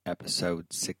episode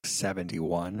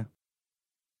 671,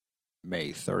 May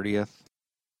 30th,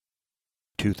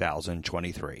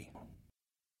 2023.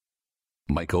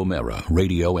 Mike O'Mara,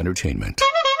 Radio Entertainment.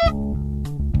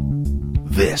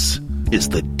 This is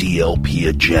the DLP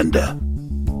Agenda.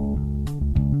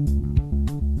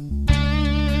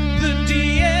 The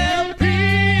DLP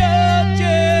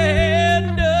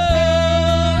Agenda,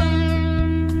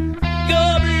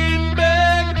 coming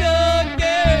back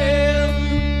again.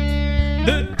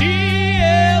 The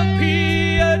DLP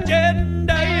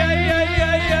Agenda,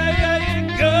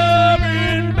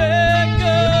 coming back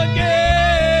again.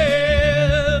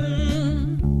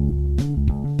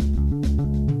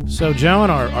 So Joe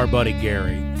and our buddy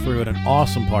Gary threw an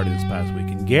awesome party this past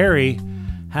weekend. Gary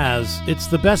it's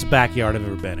the best backyard I've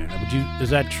ever been in. Is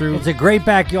that true? It's a great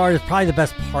backyard. It's probably the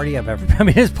best party I've ever been. I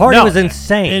mean, his party was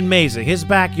insane. Amazing. His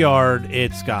backyard,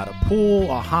 it's got a pool,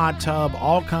 a hot tub,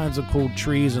 all kinds of cool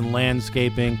trees and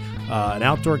landscaping, an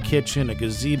outdoor kitchen, a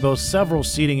gazebo, several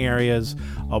seating areas,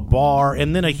 a bar,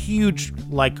 and then a huge,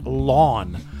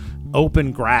 lawn.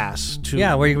 Open grass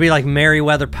where you could be like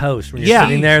Merriweather Post when you're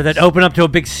sitting there that opened up to a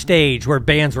big stage where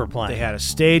bands were playing. They had a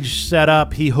stage set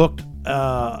up. He hooked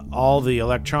all the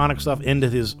electronic stuff into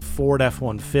his Ford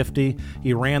F-150.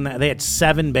 He ran that. They had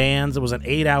 7 bands. It was an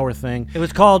 8-hour thing. It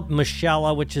was called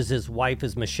Michelle, which is his wife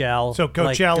is Michelle. So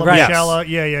Coachella, Michelle.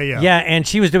 Yeah. Yeah, and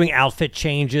she was doing outfit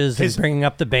changes and bringing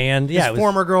up the band. His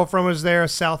former girlfriend was there,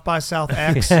 South by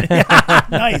South-X.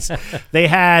 Nice. They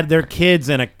had their kids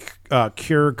in a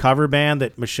Cure cover band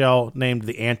that Michelle named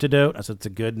The Antidote. I said it's a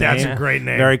good name. That's a great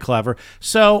name. Very clever.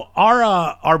 So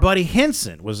our buddy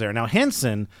Henson was there. Now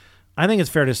Henson, I think it's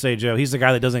fair to say, Joe, he's the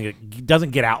guy that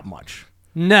doesn't get out much.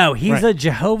 No, he's a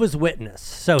Jehovah's Witness,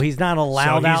 so he's not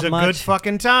allowed out much. So he's a good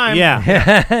fucking time.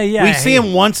 Yeah. Yeah. We see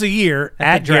him once a year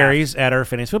at Gary's at our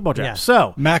fantasy football draft. Yeah.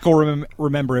 So Mac will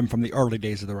remember him from the early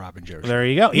days of the Robin Joe show. There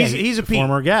you go. He's a Pete.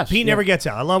 Former guest. Pete never gets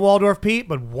out. I love Waldorf Pete,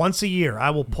 but once a year I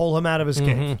will pull him out of his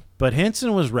cave. But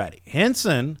Henson was ready.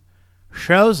 Henson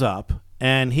shows up,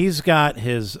 and he's got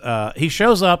his he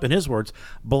shows up, in his words,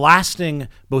 blasting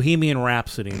Bohemian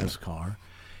Rhapsody in his car.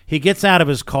 He gets out of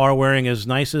his car wearing his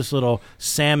nicest little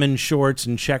salmon shorts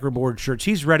and checkerboard shirts.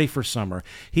 He's ready for summer.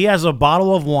 He has a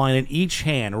bottle of wine in each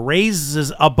hand,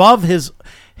 raises above his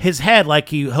head like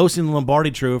he hosting the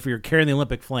Lombardi Trophy or carrying the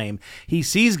Olympic flame. He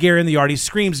sees Gary in the yard. He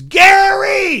screams,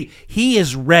 "Gary!" He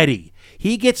is ready.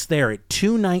 He gets there at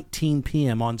 2:19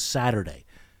 p.m. on Saturday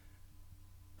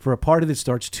for a party that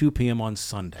starts 2 p.m. on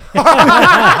Sunday.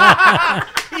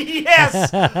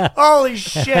 Yes! Holy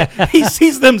shit! He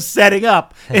sees them setting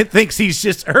up and thinks he's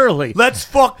just early. Let's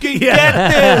fucking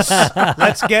get this!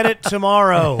 Let's get it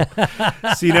tomorrow.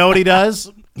 So you know what he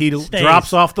does? He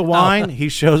drops off the wine. He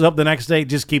shows up the next day,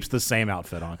 just keeps the same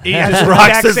outfit on. He has just the rocks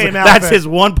exact his, same That's outfit. his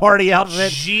one party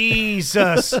outfit.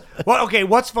 Jesus. Well, okay,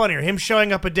 what's funnier? Him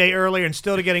showing up a day earlier and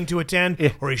still getting to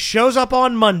attend, or he shows up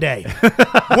on Monday?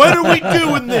 When are we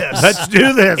doing this? Let's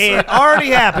do this. It already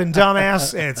happened,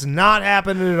 dumbass. It's not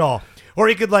happening at all. Or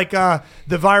he could, the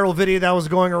viral video that was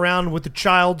going around with the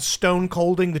child stone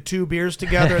colding the 2 beers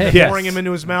together and then pouring them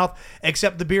into his mouth,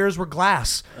 except the beers were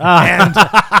glass. And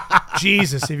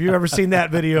Jesus, have you ever seen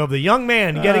that video of the young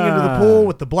man getting into the pool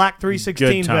with the black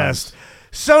 316 vest?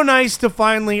 So nice to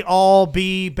finally all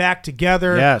be back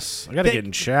together. Yes. I got to get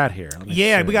in chat here.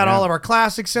 We got all of our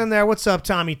classics in there. What's up,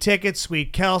 Tommy Ticket,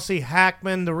 Sweet Kelsey,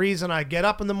 Hackman, The Reason I Get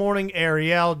Up in the Morning,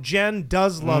 Ariel, Jen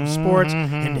Does Love Sports,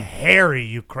 and Hairy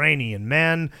Ukrainian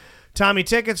Men. Tommy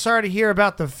Ticket, sorry to hear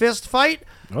about the fist fight.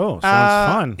 Oh,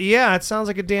 sounds fun. Yeah, it sounds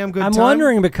like a damn good I'm time.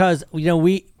 wondering because,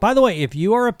 by the way, if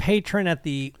you are a patron at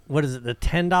the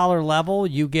 $10 level,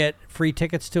 you get free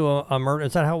tickets to a murder.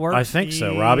 Is that how it works? I think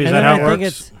so, Robbie. Is And that then how I it think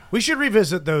works? We should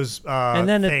revisit those things. And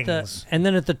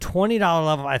then at the $20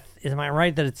 level, am I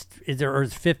right that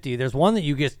it's 50? There's one that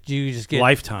you just get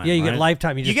lifetime. Yeah, you right? get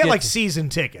lifetime. You get season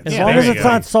tickets. As long as it's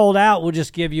not sold out, we'll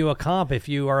just give you a comp if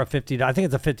you are a $50. I think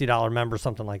it's a $50 member,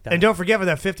 something like that. And don't forget, with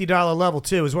that $50 level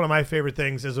too, is one of my favorite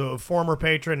things as a former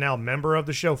patron, now member of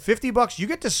the show. $50, you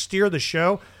get to steer the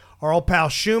show. Our old pal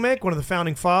Shoemake, one of the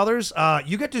founding fathers,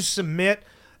 you get to submit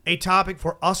a topic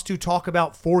for us to talk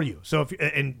about for you. So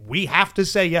and we have to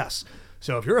say yes.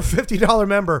 So if you're a $50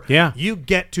 member, you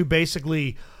get to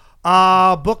basically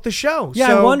book the show. Yeah,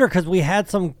 so, I wonder because we had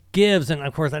some gives, and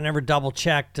of course I never double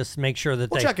checked to make sure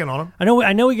that We'll check in on him.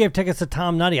 I know we gave tickets to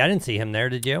Tom Nutty. I didn't see him there.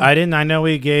 Did you? I didn't. I know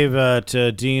we gave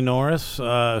to Dean Norris,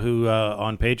 who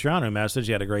on Patreon, who messaged.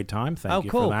 He had a great time. Thank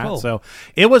you for that. Cool. So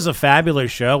it was a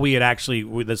fabulous show. We had actually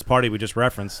this party we just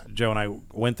referenced. Joe and I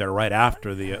went there right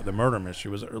after the murder mystery.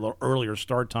 It was a little earlier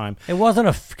start time. It wasn't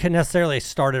necessarily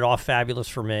started off fabulous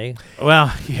for me.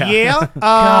 Well, yeah. Yeah.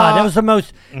 God, that was the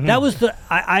most. That was the.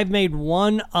 I've made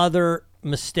one other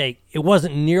mistake. It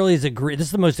wasn't nearly as egregious. This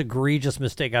is the most egregious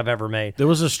mistake I've ever made. It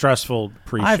was a stressful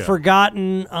pre-show. I've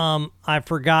forgotten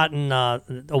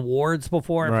awards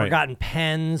before. I've Right. forgotten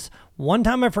pens. One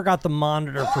time I forgot the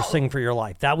monitor for Sing for Your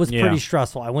Life. That was Yeah. pretty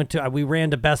stressful. We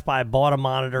ran to Best Buy, bought a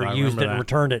monitor, I used remember it, and that.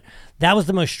 returned it. That was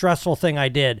the most stressful thing I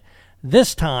did.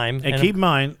 This time, And keep in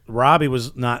mind, Robbie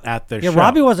was not at the show.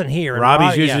 Robbie wasn't here. and Robbie's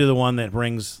Robbie- usually yeah. the one that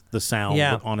brings the sound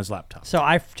Yeah. on his laptop. So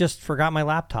I just forgot my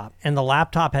laptop, and the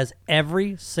laptop has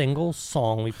every single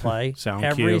song we play, Sound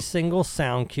every cue. single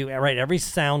sound cue, right? Every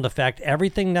sound effect,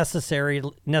 everything necessary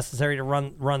to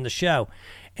run the show.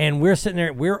 And we're sitting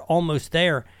there, we're almost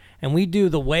there, and we do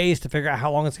the ways to figure out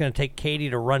how long it's going to take Katie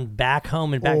to run back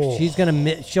home and back.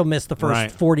 She'll miss the first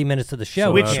Right. 40 minutes of the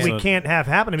show, Which that's we a- can't have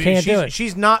happen. I mean, Can't do it.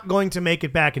 she's not going to make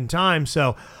it back in time.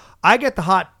 So I get the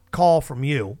hot call from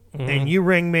you, and you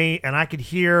ring me, and I could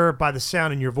hear by the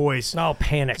sound in your voice Oh,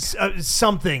 panic!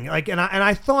 something like, and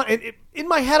I thought in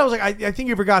my head I was like, I think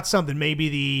you forgot something.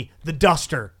 Maybe the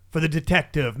duster for the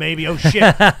detective. Maybe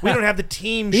shit, we don't have the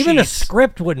team. Even a sheets.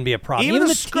 script wouldn't be a problem. Even Even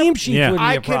the the team script- sheets Yeah. wouldn't be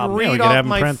I a can problem. we read could off have 'em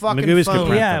my print- fucking Magoobys could phone.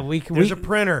 print Yeah, them. we There's a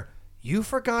printer. You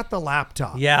forgot the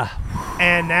laptop. yeah.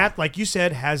 And that, like you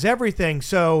said, has everything.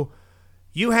 So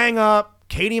you hang up,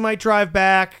 Katie might drive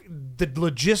back, the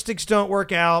logistics don't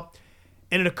work out,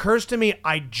 and it occurs to me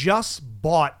I just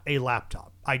bought a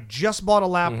laptop. I just bought a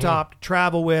laptop to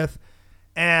travel with,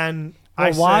 and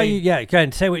Well, go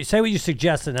ahead, say what you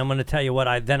suggested. And I'm going to tell you what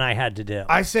I had to do.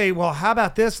 I say, well, how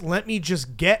about this? Let me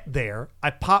just get there.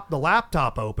 I pop the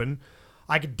laptop open.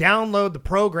 I could download the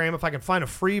program if I can find a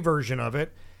free version of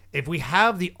it. If we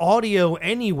have the audio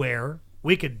anywhere,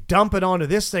 we could dump it onto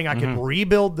this thing. I could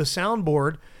rebuild the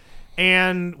soundboard.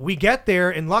 And we get there,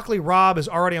 and luckily Rob is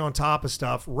already on top of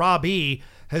stuff. Robbie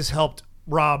has helped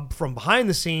Rob from behind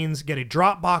the scenes get a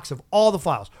Dropbox of all the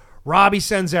files. Robbie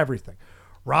sends everything.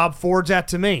 Rob forwards that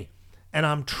to me. And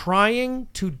I'm trying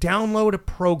to download a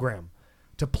program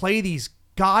to play these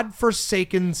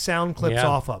godforsaken sound clips Yeah.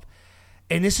 off of.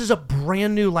 And this is a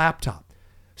brand new laptop.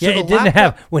 So Yeah, the it didn't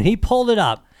laptop- have when he pulled it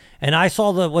up, and I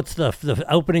saw the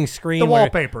opening screen, The where-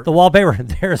 wallpaper. The wallpaper.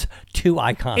 There's two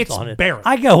icons It's on it. barren.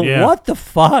 I go, Yeah. what the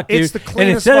fuck, dude? It's the and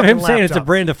cleanest instead of him fucking saying it's a laptop.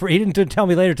 brand new, he didn't tell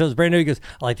me later till it's brand new. He goes,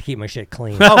 I like to keep my shit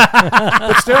clean.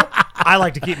 But still, I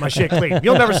like to keep my shit clean.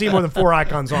 You'll never see more than 4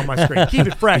 icons on my screen. Keep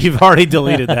it fresh. You've already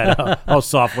deleted that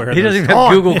software. He doesn't even Oh,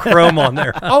 have Google Chrome on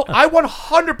there. Oh, I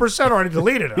 100% already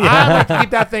deleted it. I like to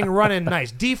keep that thing running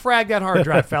nice. Defrag that hard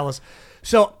drive, fellas.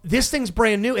 So this thing's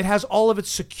brand new. It has all of its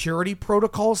security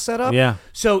protocols set up. Yeah.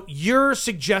 So you're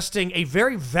suggesting a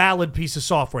very valid piece of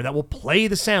software that will play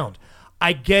the sound.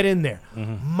 I get in there.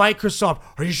 Microsoft,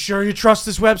 are you sure you trust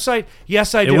this website?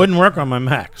 Yes, I do. It wouldn't work on my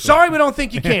Mac. so- Sorry, we don't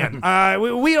think you can.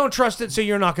 We don't trust it, so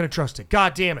you're not going to trust it.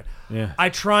 God damn it. Yeah. I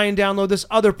try and download this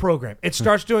other program. It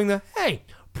starts doing the, hey,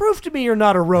 prove to me you're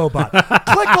not a robot.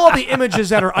 Click all the images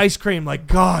that are ice cream. Like,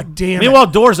 God damn it. Meanwhile,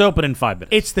 doors open in 5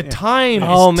 minutes. It's the time.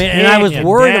 Oh is man, and I was ticking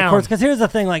worried, down. of course, because here's the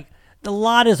thing: like the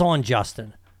lot is on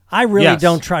Justin. I really Yes.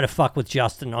 don't try to fuck with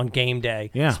Justin on game day,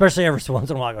 Yeah. especially every once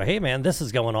in a while. I go, hey man, this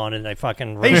is going on, and I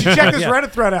fucking Hey, you should check this Yeah.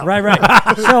 Reddit thread out. Right.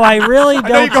 So I really don't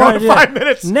know you're try going to to do 5 it.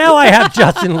 minutes. Now I have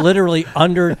Justin literally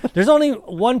under. There's only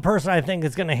one person I think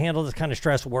is going to handle this kind of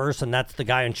stress worse, and that's the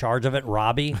guy in charge of it,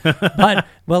 Robbie. But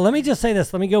well, let me just say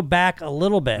this. Let me go back a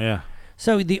little bit. Yeah.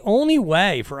 So the only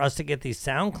way for us to get these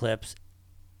sound clips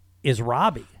is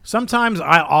Robbie. Sometimes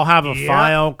I'll have a Yeah.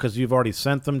 file because you've already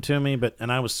sent them to me,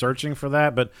 and I was searching for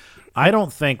that. But I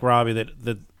don't think, Robbie,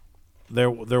 that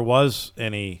there was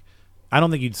any. I don't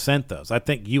think you'd sent those. I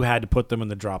think you had to put them in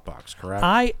the Dropbox, correct?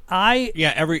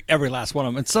 Yeah, every last one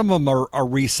of them, and some of them are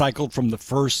recycled from the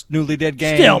first Newly Dead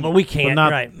game. Still, but we can't.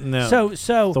 not- right. no.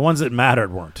 So the ones that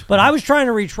mattered weren't. but I was trying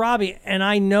to reach Robbie, and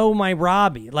I know my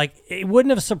Robbie. Like, it wouldn't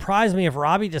have surprised me if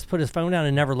Robbie just put his phone down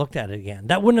and never looked at it again.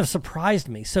 That wouldn't have surprised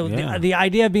me. So Yeah. the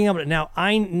idea of being able to now,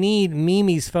 I need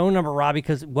Mimi's phone number, Robbie,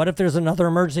 because what if there's another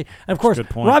emergency? And of course, good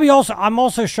point. Robbie also. I'm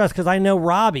also stressed because I know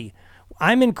Robbie.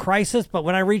 I'm in crisis, but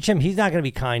when I reach him, he's not going to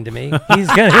be kind to me. He's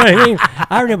going to, you know what I mean?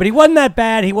 I don't know, but he wasn't that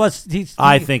bad.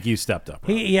 I think you stepped up.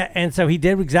 And so he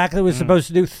did exactly what he was supposed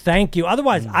to do. Thank you.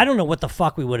 Otherwise, I don't know what the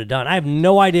fuck we would have done. I have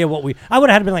no idea I would have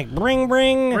had to been like,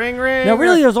 ring. No,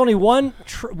 really, there's only one.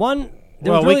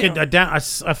 Well, we could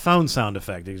a phone sound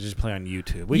effect. You could just play on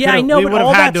YouTube. I know, but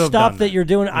all that stuff that you're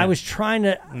doing, Yeah. I was trying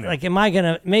to, like, am I going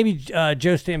to, maybe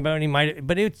Joe Stamboni might,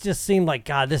 but it just seemed like,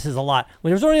 God, this is a lot.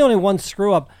 When there's only one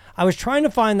screw up, I was trying to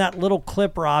find that little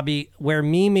clip, Robbie, where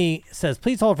Mimi says,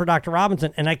 please hold for Dr.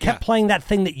 Robinson, and I kept playing that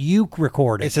thing that you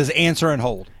recorded. It says answer and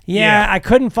hold. Yeah, I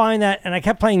couldn't find that, and I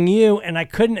kept playing you, and I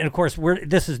couldn't, and of course,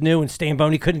 this is new, and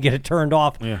Stamboni couldn't get it turned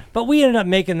off. Yeah. But we ended up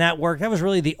making that work. That was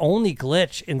really the only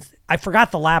glitch. I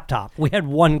forgot the laptop. We had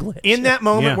one glitch. In that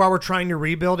moment while we're trying to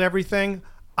rebuild everything,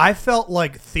 I felt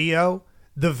like Theo,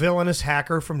 the villainous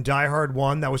hacker from Die Hard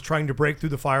 1 that was trying to break through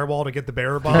the firewall to get the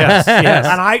bearer bomb. Yes.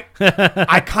 And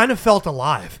I kind of felt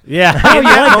alive. Yeah.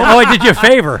 I did you a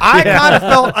favor. I kind of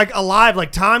felt like alive,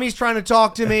 like Tommy's trying to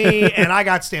talk to me, and I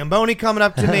got Stamboni coming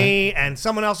up to me, and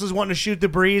someone else is wanting to shoot the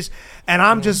breeze, and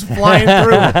I'm just flying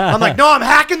through. I'm like, no, I'm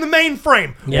hacking the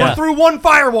mainframe. Yeah. We're through one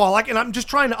firewall, and I'm just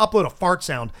trying to upload a fart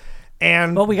sound.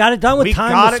 But we got it done with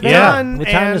time to spare. With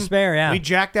time to spare, yeah. We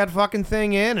jacked that fucking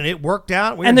thing in, and it worked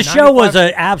out. And the show was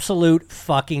an absolute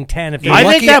fucking 10. I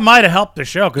think that might have helped the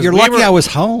show. You're lucky I was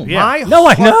home. Yeah. I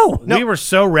know. We were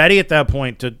so ready at that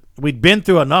point we'd been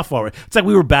through enough already. It's like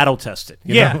we were battle tested.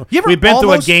 You know? We've been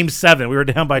through a game 7. We were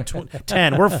down by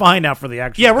 10. We're fine now for the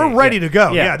actual Yeah, we're game. ready to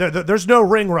go. Yeah. There's no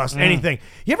ring rust, anything.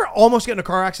 You ever almost get in a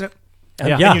car accident?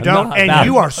 Yeah. And you don't, and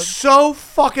you are so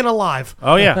fucking alive.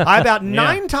 Oh, yeah. I about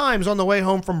 9 times on the way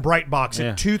home from Brightbox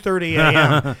at 2:30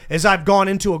 a.m. as I've gone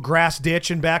into a grass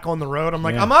ditch and back on the road. I'm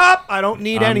like, I'm up. I don't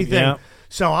need anything. Yeah.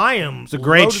 So I am a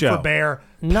great loaded show. for bear.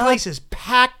 Place is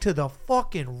packed to the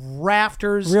fucking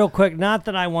rafters. Real quick, not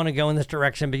that I want to go in this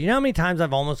direction, but you know how many times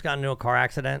I've almost gotten into a car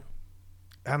accident?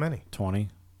 How many? 20,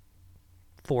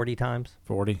 40 times.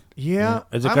 40. Yeah.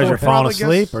 Is it I because you're would falling probably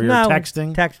asleep guess- or you're No,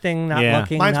 texting? Texting, not Yeah.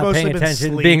 looking, Mine's not mostly paying been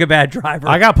attention, sleep. being a bad driver.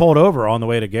 I got pulled over on the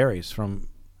way to Gary's from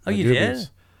Oh, you Magoobys. did?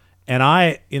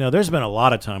 And there's been a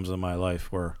lot of times in my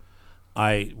life where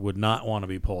I would not want to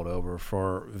be pulled over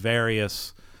for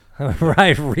various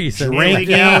right reason. drinking.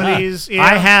 Illegalities, yeah.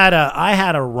 I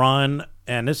had a run,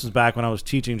 and this is back when I was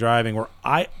teaching driving, where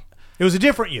It was a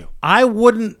different you.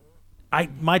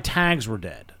 my tags were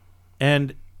dead,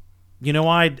 and you know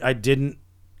why I didn't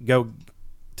go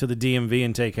to the DMV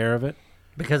and take care of it?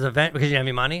 Because you didn't have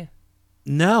any money?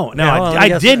 No, Yeah, well, let me I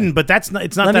guess. it's not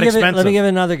that expensive. Let me give it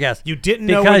another guess. You didn't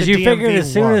know because where the you figured DMV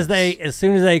as soon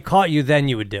was. as they caught you, then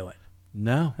you would do it.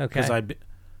 No, Okay. because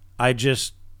I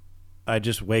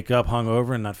just wake up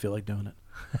hungover and not feel like doing it.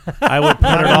 I would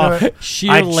put it off.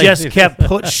 Sheer I laziness. just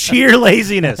kept sheer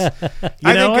laziness.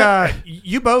 I think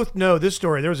you both know this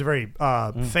story. There was a very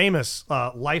famous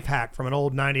life hack from an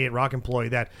old 98 Rock employee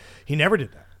that he never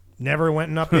did that. Never went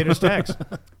and updated his tags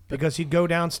because he'd go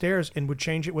downstairs and would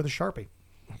change it with a Sharpie.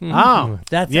 Oh,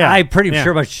 That's yeah. I'm pretty Yeah.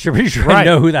 sure I Right.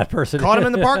 know who that person Caught is. him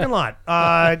in the parking lot,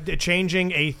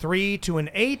 changing a 3 to an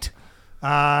 8,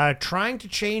 trying to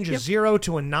change a 0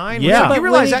 to a 9. Yeah. You But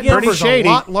realize when that he gets- number's a Pretty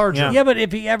lot larger. shady. Yeah, but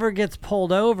if he ever gets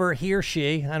pulled over, he or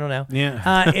she, I don't know.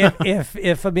 Yeah.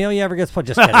 If Amelia ever gets pulled,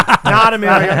 just kidding. Not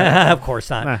Amelia. Of course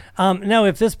not. No,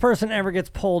 if this person ever gets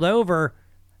pulled over,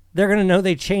 they're going to know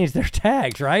they changed their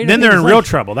tags, right? Then I they're think in it's real like-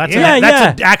 trouble. That's Yeah,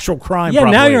 an actual crime. Yeah,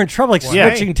 probably. now you're in trouble, like Yeah.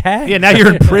 switching tags. Yeah, now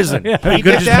you're in prison. You could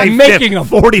get just that? pay Making 'em.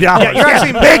 $40. Yeah, you're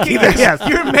actually making this.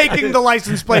 You're making the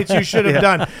license plates you should have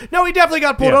done. No, he definitely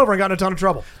got pulled Yeah. over and got in a ton of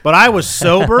trouble. But I was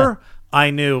sober. I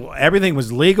knew everything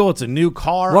was legal. It's a new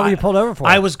car. What were you pulled over for?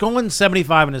 I was going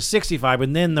 75 into 65,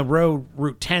 and then the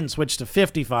route 10 switched to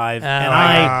 55, and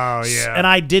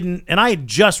I didn't. And I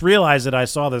just realized that I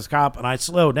saw this cop, and I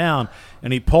slowed down,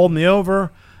 and he pulled me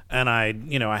over. And I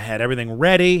had everything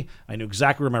ready. I knew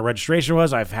exactly where my registration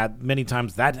was. I've had many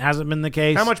times that hasn't been the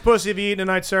case. How much pussy have you eaten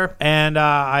tonight, sir? And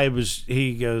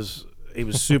he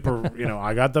was super,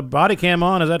 I got the body cam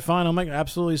on. Is that fine? I'm like,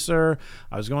 absolutely, sir.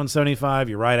 I was going 75.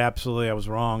 You're right. Absolutely. I was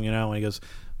wrong, And he goes,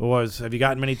 have you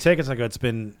gotten many tickets? I go, it's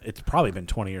probably been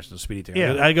 20 years since speeding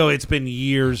ticket. Yeah. I go, it's been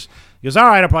years. He goes, all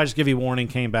right, I'll probably just give you a warning.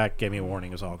 Came back, gave me a warning.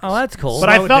 It was all good. Oh, that's cool.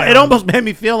 But Slow it it down. almost made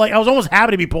me feel like I was almost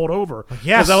happy to be pulled over.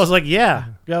 Yes. Because I was like, yeah,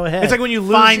 go ahead. It's like when you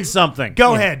lose find something.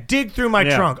 Go Yeah. ahead, dig through my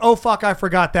Yeah. trunk. Oh fuck, I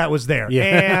forgot that was there.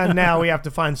 Yeah. And now we have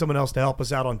to find someone else to help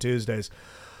us out on Tuesdays.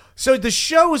 So the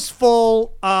show was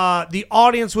full. The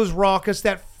audience was raucous.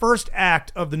 That first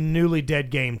act of the Newly Dead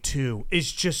Game 2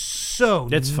 is just so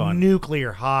It's fun.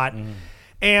 nuclear hot.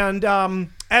 And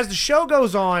as the show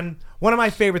goes on, One of my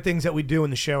favorite things that we do in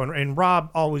the show, and Rob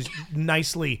always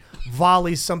nicely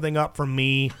volleys something up from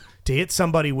me to hit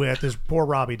somebody with, as poor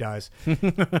Robbie dies,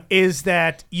 is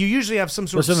that you usually have some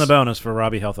sort Listen of to the bonus for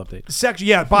Robbie Health Update. section.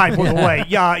 Yeah, by the way,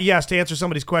 yes, to answer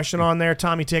somebody's question on there,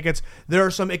 Tommy Tickets, there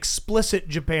are some explicit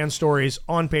Japan stories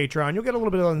on Patreon. You'll get a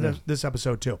little bit on this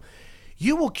episode too.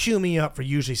 You will cue me up for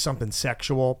usually something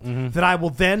sexual that I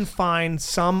will then find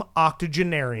some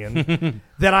octogenarian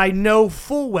that I know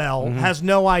full well has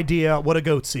no idea what a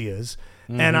goatse is.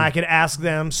 And I can ask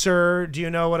them, sir, do you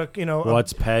know what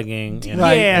What's pegging? You know?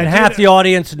 Right. Yeah, and do half you- the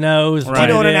audience knows. Do you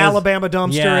know what an it is. Alabama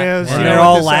dumpster is? And You know they're what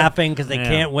all this- laughing because they Yeah.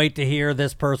 can't wait to hear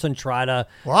this person try to.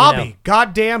 Well, I'll be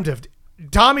goddamned if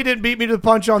Tommy didn't beat me to the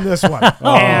punch on this one.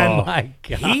 And my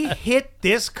God. he hit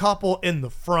this couple in the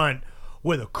front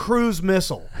with a cruise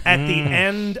missile at the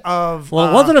end of. Well,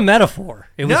 it wasn't a metaphor.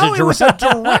 It was no, a it was a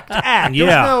direct act. There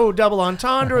Yeah. was no double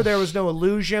entendre. There was no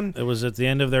illusion. It was at the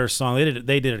end of their song.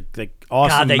 They did a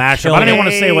awesome they mashup. killed I don't even it. want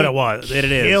to say what it was. It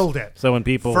is. Killed it. So when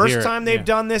people First hear it, time they've yeah.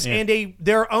 done this, Yeah. and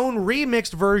their own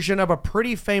remixed version of a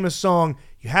pretty famous song.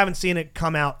 You haven't seen it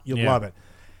come out. You'll Yeah. love it.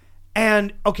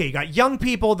 And, okay, you got young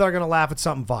people that are going to laugh at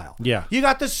something vile. Yeah. You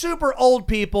got the super old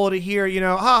people to hear,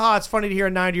 haha, it's funny to hear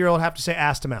a 90-year-old have to say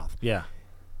ass to mouth. Yeah.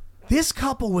 This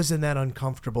couple was in that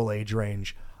uncomfortable age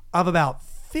range of about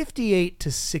 58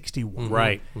 to 61.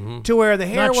 Right. To where the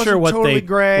hair Not wasn't sure what totally they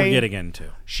gray. were getting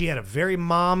into. She had a very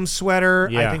mom sweater.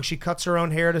 I Yeah. think she cuts her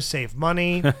own hair to save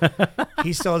money.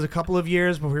 He still has a couple of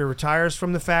years before he retires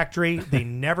from the factory. They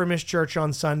never miss church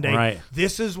on Sunday. Right.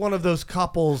 This is one of those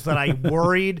couples that I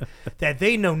worried that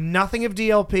they know nothing of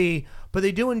DLP, but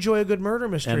they do enjoy a good murder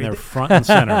mystery. And they're front and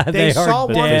center. They are saw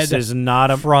But one- dead. this is not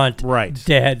a front, right.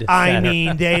 dead. I center.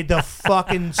 mean, the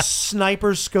fucking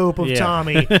sniper scope of Yeah.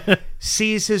 Tommy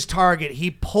sees his target.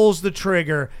 He pulls the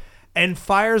trigger and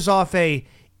fires off a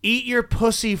 "eat your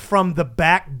pussy from the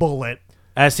back" bullet.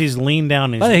 As he's leaned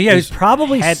down. But yeah, he's his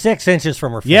probably head- 6 inches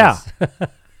from her face. Yeah.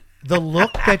 The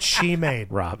look that she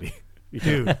made, Robbie.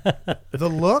 dude, the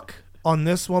look on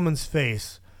this woman's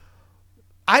face.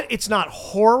 It's not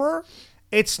horror.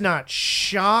 It's not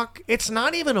shock. It's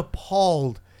not even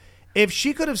appalled. If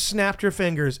she could have snapped her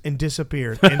fingers and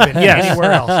disappeared and been Yes.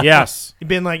 anywhere else, Yes. you'd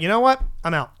been like, you know what?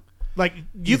 I'm out. Like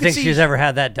You can think see. she's ever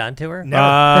had that done to her? No.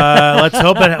 Let's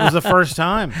hope it was the first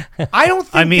time. I don't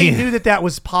think I mean- they knew that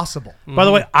was possible. By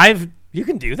the way, You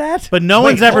can do that? but no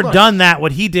Wait, one's ever hold on. done that.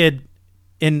 What he did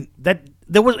in that.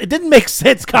 It didn't make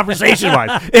sense conversation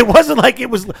wise. It wasn't like it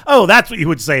was. Oh, that's what you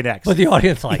would say next. But the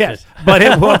audience liked yes, it. but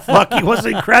it was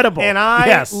incredible. And I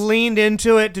yes. leaned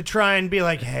into it to try and be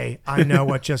like, hey, I know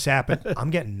what just happened. I'm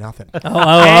getting nothing.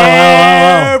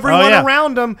 Everyone Oh, yeah.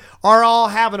 around them are all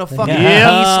having a fucking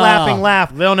Yeah. slapping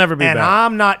laugh. They'll never be And back.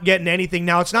 I'm not getting anything.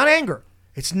 Now, it's not anger.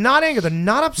 It's not anger. They're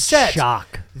not upset.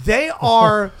 Shock. They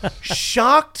are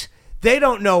shocked. They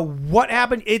don't know what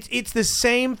happened. It's the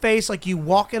same face like you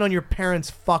walk in on your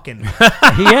parents fucking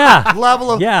Yeah.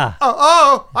 level of, Yeah.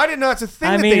 oh, I didn't know that's a thing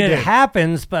I that mean, they it did.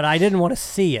 happens, but I didn't want to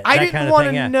see it. I that didn't kind of want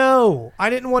thing, to yeah. know.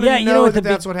 I didn't want to Yeah, know at that the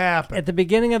that's be- what happened. At the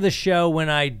beginning of the show, when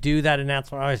I do that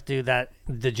announcement, I always do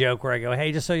the joke where I go,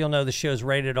 "Hey, just so you'll know, the show's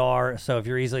rated R. So if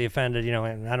you're easily offended,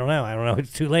 I don't know,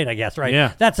 it's too late, I guess, right?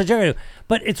 Yeah. That's a joke, I do.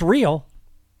 But it's real.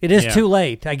 It is Yeah. too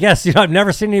late, I guess. I've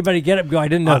never seen anybody get up. And go, I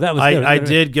didn't know that was. I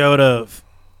did go to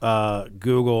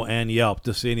Google and Yelp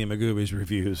to see any Magoobys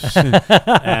reviews,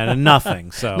 and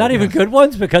nothing. So Not even good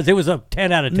ones because it was a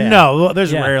 10 out of 10. No,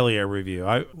 there's Yeah. rarely a review.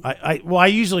 I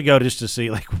usually go just to see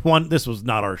like one. This was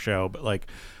not our show, but like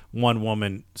one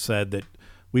woman said that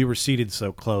we were seated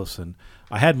so close, and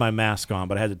I had my mask on,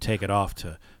 but I had to take it off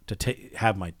to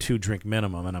have my 2-drink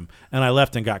minimum, and I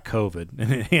left and got COVID.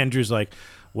 And Andrew's like,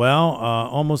 well,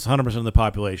 almost 100% of the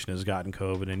population has gotten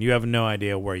COVID, and you have no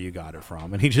idea where you got it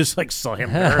from. And he just like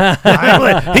slammed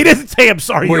her. He didn't say, I'm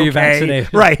sorry, Were you okay?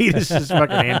 vaccinated? Right. He just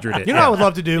fucking Andrewed it. You know what I would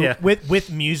love to do Yeah. with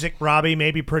music, Robbie,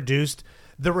 maybe produced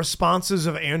the responses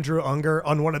of Andrew Unger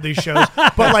on one of these shows,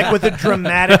 but like with a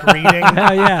dramatic reading.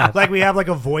 Oh, yeah. Like we have like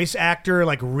a voice actor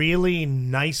like really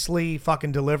nicely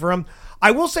fucking deliver them. I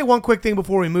will say one quick thing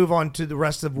before we move on to the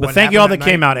rest of what But thank you all happened that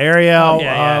came out. Ariel,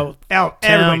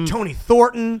 Everybody, Tim. Tony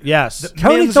Thornton. Yes.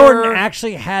 Tony Minzer. Thornton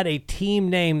actually had a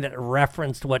team name that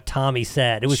referenced what Tommy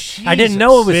said. It was I didn't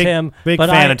know it was Big- him. big but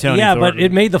fan I, of Tony Yeah, Thornton. but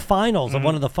it made the finals of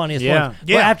one of the funniest Yeah. ones.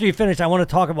 Yeah. Well, after you finish, I want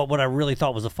to talk about what I really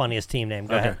thought was the funniest team name.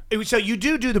 Go ahead. So you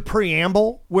do the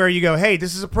preamble where you go, hey,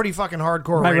 this is a pretty fucking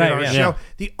hardcore Right, rated right, R yeah. show. Yeah.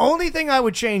 The only thing I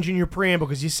would change in your preamble,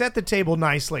 because you set the table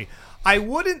nicely, I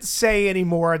wouldn't say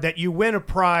anymore that you win a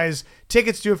prize,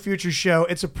 tickets to a future show.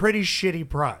 It's a pretty shitty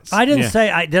prize. I didn't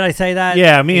say. Did I say that?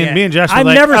 Yeah, me and Josh were I've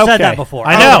like, never said okay. that before.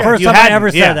 I know. That's the first You time I hadn't, ever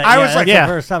yeah. said that. I was Yeah, like, that's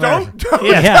the first time I ever. don't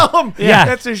Yeah. tell them Yeah,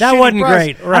 that's a that shitty wasn't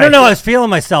prize. great. I don't know. I was feeling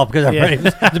myself because it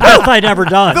was the best I'd ever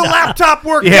done. The laptop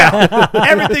worked out.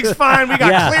 Everything's fine. We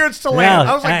got clearance to land.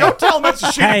 I was like, don't tell them it's a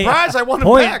shitty prize. I want it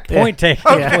back. Point taken.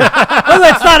 Well,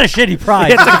 it's not a shitty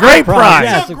prize. It's a great prize.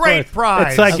 Yes, It's a of great course. prize.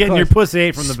 It's like Of getting your course. pussy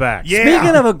ate from the back. Yeah.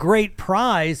 Speaking of a great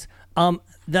prize,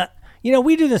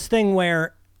 we do this thing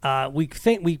where we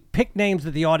pick names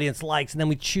that the audience likes, and then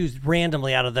we choose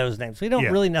randomly out of those names. We don't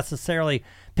really necessarily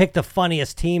pick the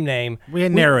funniest team name. We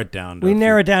narrow it down. We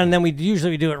narrow it down, and then we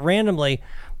usually do it randomly.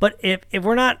 But if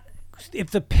we're not,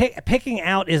 if the picking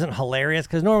out isn't hilarious,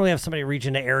 because normally we have somebody reach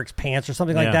into Eric's pants or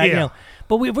something like that, Yeah.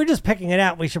 But if we're just picking it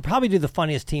out, we should probably do the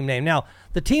funniest team name. Now,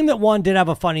 the team that won did have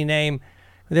a funny name.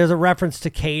 There's a reference to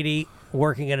Katie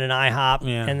working at an IHOP,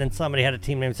 and then somebody had a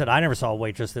team name and said, I never saw a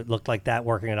waitress that looked like that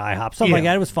working at IHOP. Something like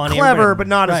that. It was funny. Clever, Everybody- but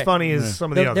not as Right. funny as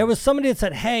some of the others. There was somebody that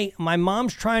said, hey, my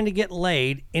mom's trying to get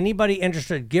laid. Anybody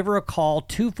interested, give her a call,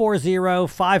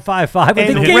 240-555. And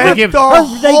They read gave the her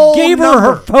whole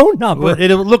her phone number. Well, it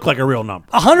looked like a real number.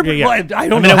 100%. Yeah, yeah. I don't I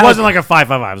mean, know it how- wasn't like a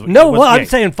 555. No, It was- well, I'm yeah.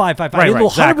 saying 555. Right, It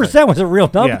right, 100% was a real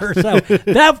number. Yeah. So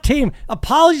that team,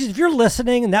 apologies if you're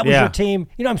listening and that was Yeah. your team.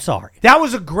 I'm sorry. That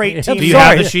was a great team. Do you Sorry.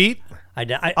 have the sheet?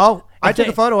 I I took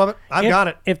a photo of it. I've got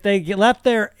it. If they left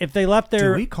their,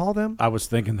 Do we call them? I was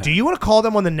thinking that. Do you want to call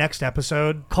them on the next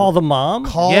episode? call the mom.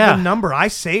 Call Yeah. the number. I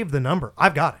saved the number.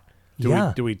 I've got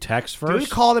it. Do we text Do we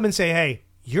first? call them and say, hey,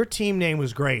 your team name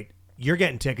was great. You're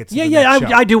getting tickets. to the Yeah, next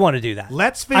show. I do want to do that.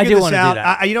 Let's I do figure this wanna do out.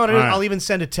 that. You know what I do? All right. I'll even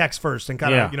send a text first and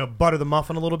kind of Yeah. butter the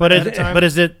muffin a little But bit at a time.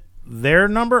 is it their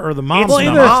number or the mom's Well,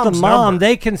 number? either it's the Mom's mom, number.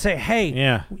 they can say, hey,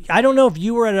 Yeah. I don't know if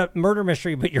you were at a murder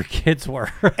mystery, but your kids were.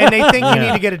 and they think you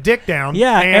need to get a dick down.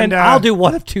 yeah, and I'll do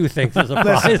one of two things as a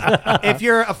prize. If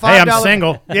you're a $5, Hey, I'm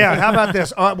single. Yeah, how about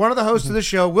this? One of the hosts of the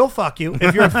show will fuck you.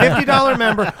 If you're a $50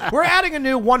 member, we're adding a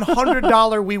new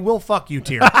 $100 we will fuck you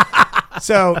tier.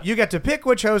 So you get to pick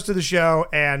which host of the show,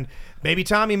 and maybe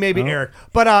Tommy, maybe Eric.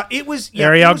 But it was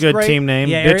Ariel, it was good great. team name.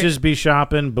 Yeah, Bitches be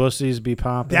shopping, bussies be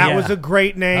popping. That Yeah. was a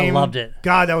great name. I loved it.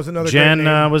 God, that was another Jen great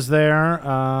name. was there.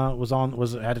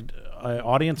 Had an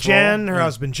audience. Jen, role. her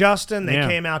husband Justin, they Yeah.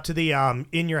 came out to the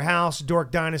In Your House,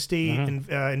 Dork Dynasty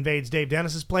invades Dave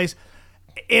Dennis's place.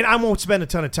 And I won't spend a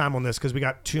ton of time on this because we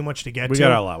got too much to get We to.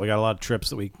 got a lot. We got a lot of trips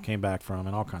that we came back from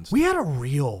and all kinds of We had a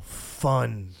real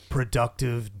fun,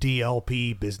 productive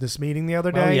DLP business meeting the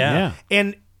other day. Oh, yeah. Yeah.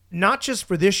 And not just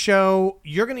for this show,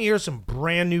 you're going to hear some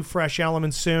brand new, fresh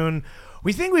elements soon.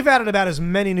 We think we've added about as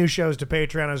many new shows to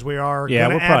Patreon as we are. Yeah,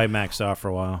 gonna we'll add. probably max out for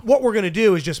a while. What we're going to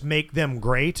do is just make them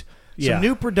great. Some Yeah.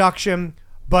 new production.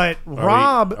 But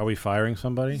Rob, Are we firing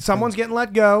somebody? someone's getting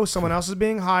let go. Someone else is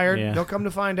being hired. Yeah. They'll come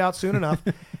to find out soon enough.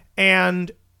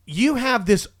 And you have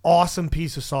this awesome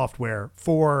piece of software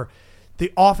for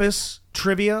the office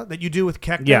trivia that you do with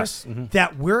Keckner Yes. Mm-hmm.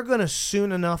 that we're going to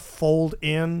soon enough fold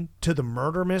in to the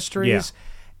murder mysteries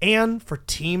and for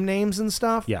team names and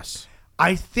stuff. Yes.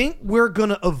 I think we're going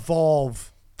to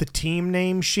evolve the team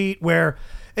name sheet where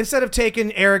instead of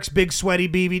taking Eric's big sweaty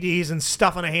BVDs and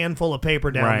stuffing a handful of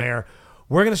paper down Right. there,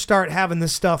 we're going to start having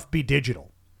this stuff be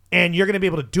digital. And you're going to be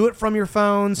able to do it from your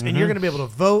phones, and you're going to be able to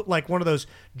vote like one of those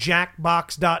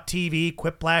Jackbox.tv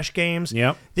Quiplash games.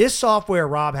 Yep. This software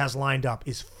Rob has lined up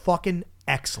is fucking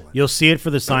excellent. You'll see it for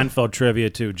the Seinfeld trivia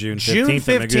too, June 15th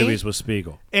at 15th? Magoobys with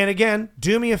Spiegel. And again,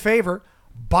 do me a favor.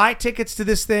 Buy tickets to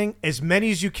this thing, as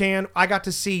many as you can. I got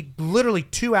to see literally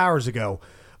 2 hours ago,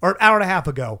 or an hour and a half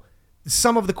ago,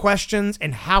 some of the questions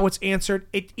and how it's answered.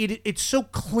 It's so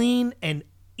clean and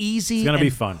easy. It's gonna be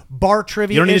and fun. Bar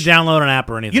trivia. You don't need to download an app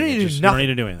or anything. You don't need to Just- do nothing. You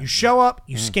don't need to do anything. You show up,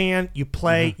 you scan, you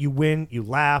play, you win, you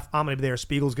laugh. I'm going to be there.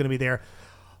 Spiegel's going to be there.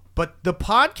 But the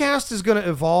podcast is going to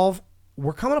evolve.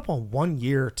 We're coming up on 1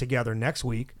 year together next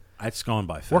week. It's going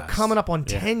by fast. We're coming up on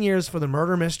 10 years for the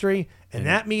murder mystery. And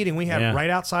that meeting we had Yeah. right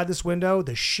outside this window,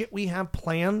 the shit we have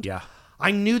planned. Yeah.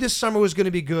 I knew this summer was going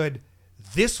to be good.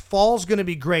 This fall's going to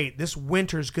be great. This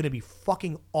winter's going to be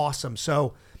fucking awesome.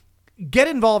 So get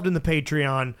involved in the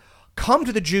Patreon. Come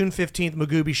to the June 15th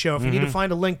Magooby show. If you need to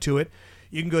find a link to it,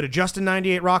 you can go to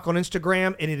Justin98Rock on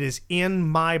Instagram, and it is in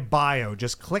my bio.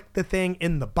 Just click the thing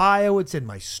in the bio. It's in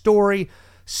my story.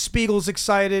 Spiegel's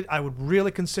excited. I would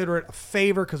really consider it a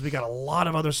favor because we got a lot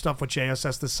of other stuff with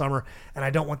JSS this summer, and I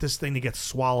don't want this thing to get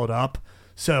swallowed up.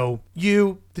 So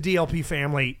you, the DLP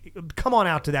family, come on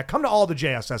out to that. Come to all the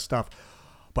JSS stuff.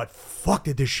 But fuck,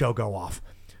 did this show go off.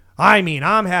 I mean,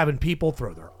 I'm having people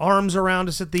throw their arms around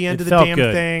us at the end It of the felt damn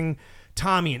good. thing.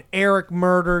 Tommy and Eric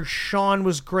murdered. Sean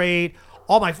was great.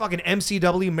 All my fucking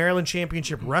MCW Maryland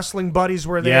Championship wrestling buddies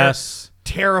were there. Yes.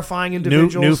 Terrifying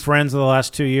individuals. New friends of the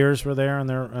last 2 years were there, and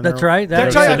That's right. Did I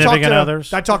That tell you, significant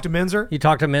others. I talked to Minzer. You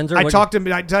talked to Minzer? I talked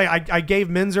to. I tell you, I gave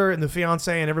Minzer and the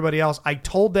fiance and everybody else. I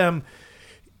told them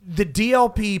the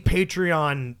DLP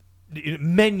Patreon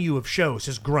menu of shows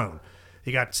has grown.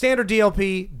 You got standard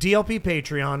DLP, DLP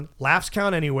Patreon, Laughs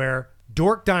Count Anywhere,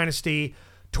 Dork Dynasty,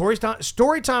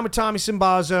 Story Time with Tommy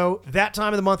Sinbazo, That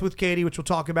Time of the Month with Katie, which we'll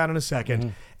talk about in a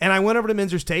second. And I went over to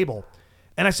Minzer's table,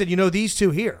 and I said, these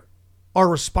two here are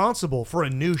responsible for a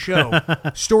new show,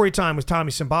 Story Time with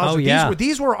Tommy Sinbazo. Oh, yeah.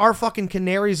 These were our fucking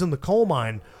canaries in the coal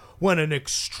mine when an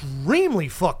extremely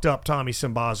fucked up Tommy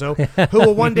Sinbazo, who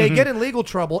will one day get in legal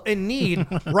trouble and need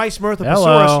Rice Murtha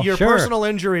your personal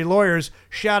injury lawyers.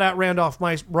 Shout out Randolph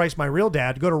Rice, my real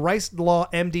dad. Go to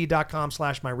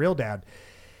ricelawmd.com/myrealdad.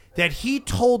 That he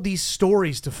told these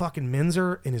stories to fucking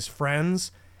Minzer and his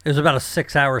friends. It was about a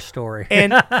 6-hour story.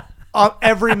 And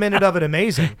every minute of it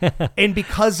amazing. And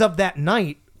because of that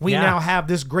night, we now have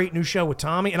this great new show with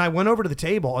Tommy. And I went over to the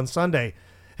table on Sunday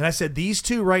and I said, these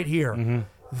two right here,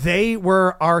 they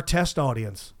were our test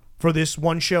audience for this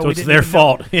one show. So it's their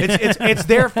fault. It's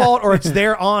their fault, or it's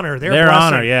their honor. Their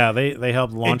honor, yeah. They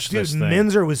helped launch this thing.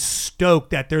 Minzer was stoked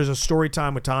that there's a Story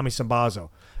Time with Tommy Sinbazo.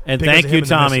 And thank you,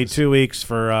 Tommy, 2 weeks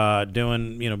for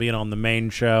being on the main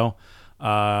show.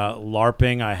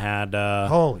 LARPing, I had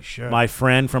holy shit. My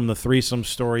friend from the Threesome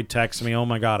Story text me, oh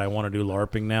my God, I want to do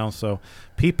LARPing now. So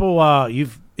people,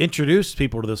 you've introduced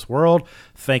people to this world.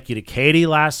 Thank you to Katie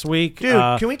last week.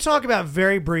 Dude, can we talk about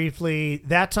very briefly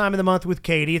That Time of the Month with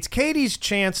Katie? It's Katie's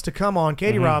chance to come on,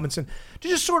 Katie Robinson, to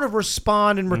just sort of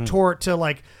respond and retort to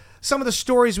like some of the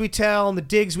stories we tell and the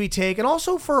digs we take, and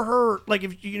also for her, like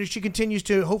if she continues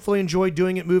to hopefully enjoy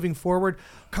doing it moving forward,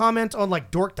 comment on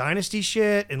like Dork Dynasty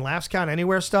shit and Laughs Count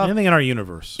Anywhere stuff. Anything in our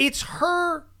universe. It's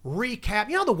her recap.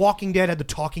 You know, The Walking Dead had The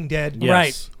Talking Dead? Yes.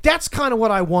 Right. That's kind of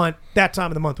what I want That Time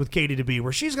of the Month with Katie to be,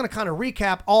 where she's going to kind of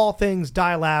recap all things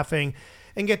Die Laughing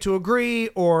and get to agree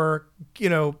or,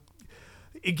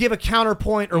 give a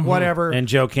counterpoint or whatever. And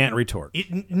Joe can't retort.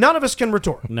 None of us can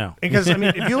retort. No. Because,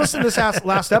 if you listen to this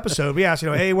last episode, we asked,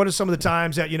 hey, what are some of the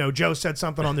times that, Joe said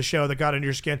something on the show that got under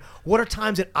your skin? What are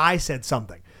times that I said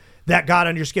something that got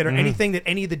under your skin, or anything that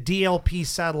any of the DLP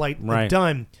satellite have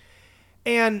done?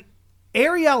 And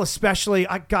Ariel especially,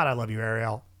 I love you,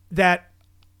 Ariel, that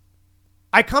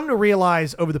I come to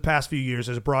realize over the past few years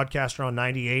as a broadcaster on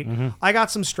 98, I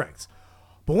got some strengths.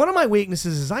 But one of my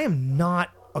weaknesses is I am not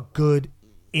a good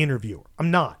interviewer.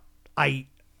 I'm not.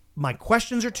 My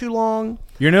questions are too long.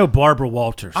 You're no Barbara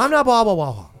Walters. I'm not Barbara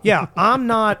Walters. Yeah, I'm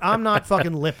not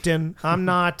fucking Lipton. I'm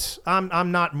not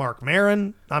Mark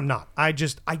Maron. I'm not. I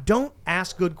don't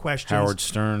ask good questions. Howard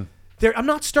Stern. I'm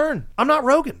not Stern. I'm not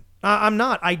Rogan. I'm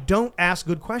not. I don't ask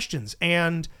good questions,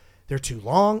 and they're too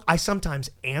long. I sometimes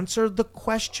answer the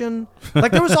question.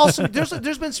 Like there was also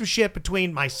there's been some shit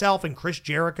between myself and Chris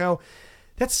Jericho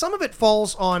that some of it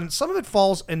falls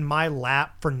in my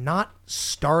lap for not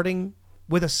starting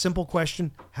with a simple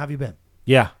question. How have you been?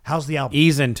 Yeah. How's the album?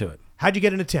 Ease into it. How'd you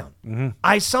get into town?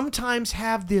 I sometimes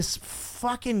have this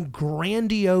fucking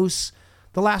grandiose,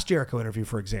 the last Jericho interview,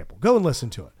 for example. Go and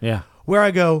listen to it. Yeah. Where I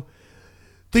go,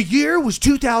 the year was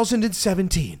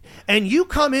 2017, and you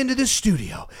come into the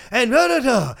studio, and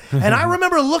and I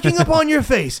remember looking up on your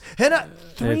face, and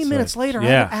 3 minutes later, I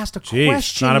haven't asked a question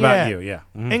it's not about you, yeah.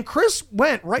 And Chris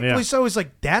went, rightfully so, he's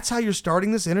like, that's how you're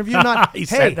starting this interview? Not, He hey,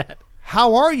 said that.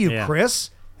 how are you, Chris?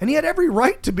 And he had every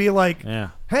right to be like, Yeah.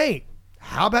 hey,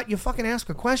 how about you fucking ask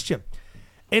a question?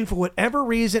 And for whatever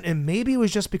reason, and maybe it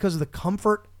was just because of the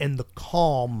comfort and the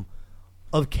calm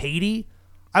of Katie,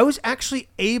 I was actually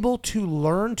able to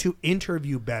learn to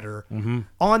interview better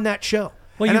on that show.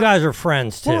 Well, and you guys are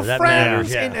friends, too. We're That friends,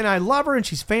 matters. Yeah. and I love her, and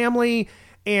she's family,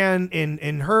 and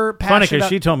in her passion. Funny because about-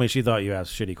 she told me she thought you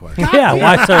asked shitty questions. Yeah,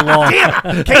 why so long?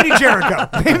 Damn it, Katie Jericho.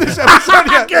 Name this episode.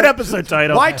 Yeah. Good episode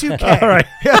title. Y2K. All right.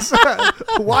 Yes.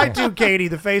 Y2 Katie,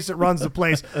 the face that runs the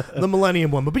place, the Millennium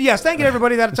Woman. But yes, thank you to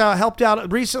everybody that's helped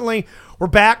out recently. We're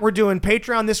back. We're doing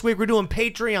Patreon this week. We're doing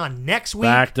Patreon next week.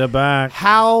 Back to back.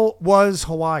 How was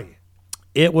Hawaii?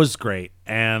 It was great.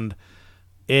 And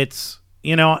it's,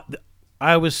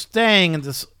 I was staying in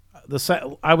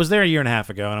I was there a year and a half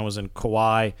ago, and I was in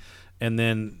Kauai, and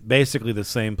then basically the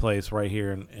same place right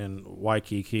here in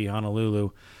Waikiki,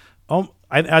 Honolulu. I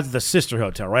had the sister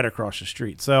hotel right across the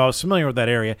street, so I was familiar with that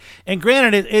area. And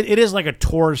granted, it is like a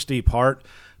touristy part,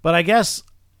 but I guess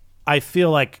I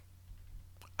feel like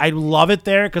I love it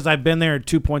there because I've been there at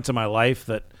 2 points in my life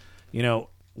that,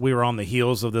 we were on the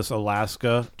heels of this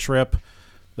Alaska trip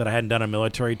that I hadn't done a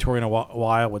military tour in a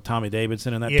while with Tommy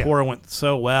Davidson, and that Yeah. tour went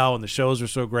so well, and the shows were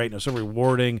so great, and it was so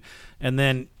rewarding. And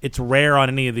then it's rare on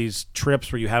any of these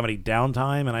trips where you have any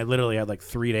downtime, and I literally had like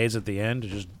 3 days at the end to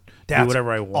just do That's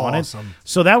whatever I wanted. awesome.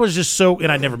 So that was just so,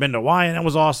 and I'd never been to Hawaii, and that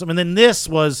was awesome. And then this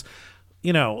was,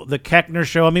 the Keckner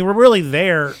show. I mean, we're really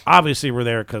there. Obviously, we're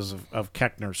there because of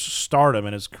Keckner's stardom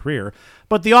and his career.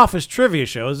 But the Office Trivia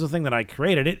Show is the thing that I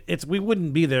created. We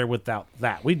wouldn't be there without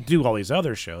that. We do all these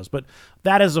other shows, but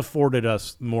that has afforded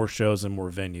us more shows and more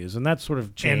venues, and that sort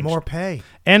of changed. And more pay.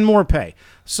 And more pay.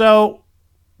 So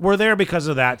we're there because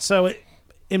of that. So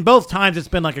in both times, it's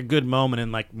been like a good moment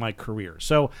in like my career.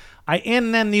 So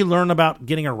and then you learn about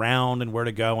getting around and where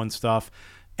to go and stuff.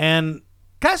 And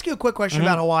Can I ask you a quick question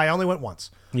about Hawaii? I only went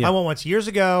once. Yeah. I went once years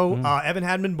ago. Evan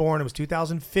hadn't been born. It was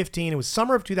 2015. It was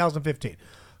summer of 2015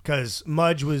 because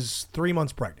Mudge was 3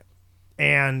 months pregnant.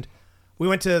 And we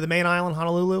went to the main island,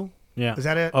 Honolulu. yeah, Is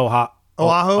that it? Oahu.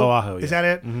 Oahu? Yeah. Is that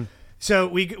it? Mm-hmm. So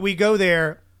we go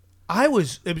there. It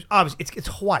was obvious. It's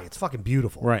Hawaii. It's fucking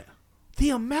beautiful. Right. The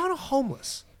amount of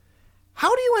homeless.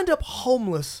 How do you end up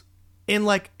homeless in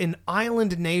like an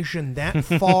island nation that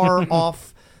far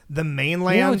off the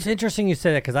mainland? It's interesting you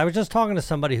say that because I was just talking to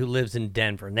somebody who lives in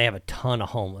Denver, and they have a ton of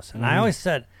homeless. And I always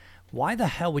said, why the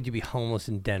hell would you be homeless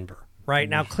in Denver? Right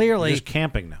now, clearly, Just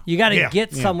camping now. you got to Yeah.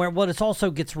 get somewhere. Well, it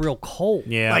also gets real cold.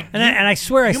 Yeah. Like, And I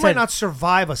swear, I you said, might not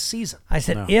survive a season. I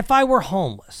said, if I were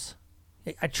homeless,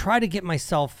 I'd try to get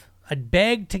myself, I'd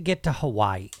beg to get to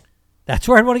Hawaii. That's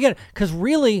where I'd want to get it. Because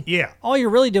really, Yeah. all you're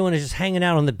really doing is just hanging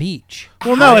out on the beach.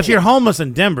 Well, no, if you're homeless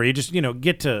in Denver, you just,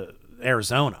 get to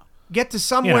Arizona. Get to You know,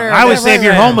 somewhere. I always say if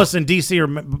you're right. homeless in D.C. or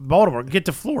Baltimore, get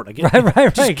to Florida.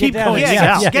 Right. Just Get keep down going there.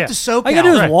 south. Get to SoCal. All you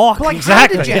gotta do is walk. Like,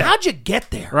 Exactly. how'd you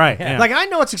get there? Right. Yeah. Like, I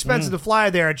know it's expensive to fly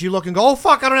there, and you look and go, oh,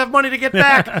 fuck, I don't have money to get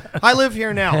back. I live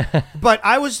here now. But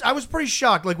I was pretty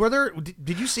shocked. Like,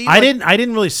 did you see? I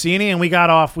didn't really see any, and we got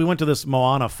off. We went to this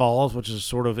Moana Falls, which is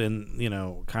sort of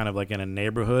in, kind of like in a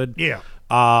neighborhood. Yeah.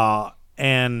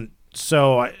 And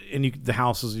so, the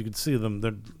houses, you can see them.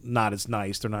 They're not as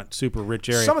nice. They're not super rich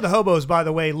area. Some of the hobos, by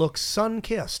the way, look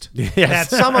sun-kissed. Yes. That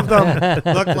some of them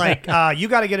look like you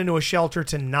got to get into a shelter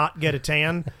to not get a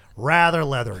tan. Rather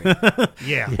leathery.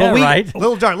 Yeah. Yeah, right.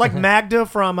 Little dark. Like Magda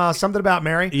from Something About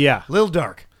Mary. Yeah. Little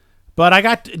dark. But I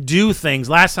got to do things.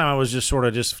 Last time I was just sort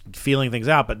of just feeling things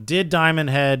out. But did Diamond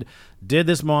Head, did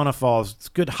this Moana Falls. It's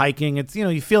good hiking. It's,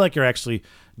 you feel like you're actually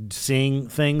seeing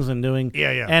things and doing.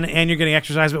 Yeah. And you're getting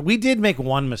exercise. But we did make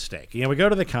one mistake. We go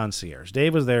to the concierge.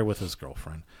 Dave was there with his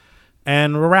girlfriend.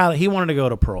 And he wanted to go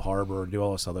to Pearl Harbor and do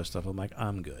all this other stuff. I'm like,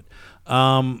 I'm good.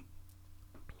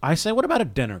 I say, what about a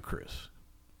dinner cruise?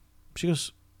 She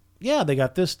goes, yeah, they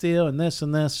got this deal and this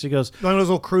and this. She goes, One of those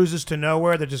little cruises to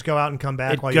nowhere that just go out and come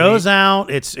back. it while goes you eat.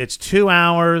 out. It's 2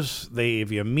 hours. They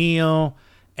give you a meal.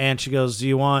 And she goes, do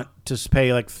you want to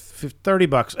pay like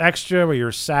 $30 extra where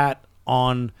you're sat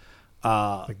on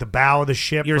Like the bow of the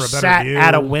ship you're for a better sat view.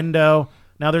 at a window.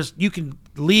 Now you can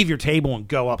leave your table and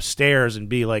go upstairs and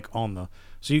be like on the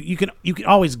so you can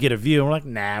always get a view. And we're like,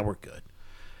 nah, we're good.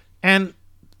 And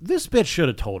this bitch should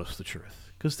have told us the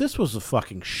truth because this was a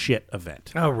fucking shit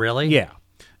event. Oh, really? Yeah,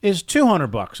 it's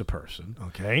 $200 a person.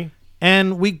 Okay.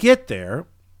 And we get there.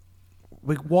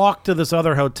 We walk to this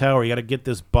other hotel where you got to get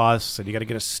this bus and you got to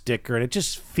get a sticker, and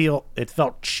it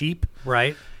felt cheap.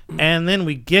 Right. And then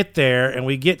we get there and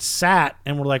we get sat,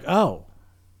 and we're like, oh,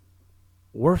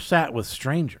 we're sat with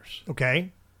strangers,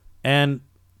 Okay. and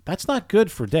that's not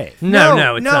good for Dave.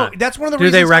 No, it's not. That's one of the Do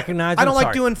reasons they recognize I them? don't like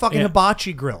Sorry. doing fucking Yeah.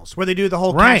 hibachi grills where they do the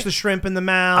whole Right. catch the shrimp in the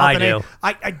mouth. I and do.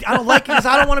 I don't like it because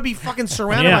I don't want to be fucking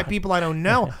surrounded Yeah. by people I don't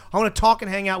know. I want to talk and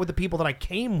hang out with the people that I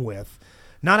came with.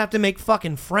 Not have to make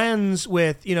fucking friends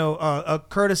with,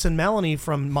 Curtis and Melanie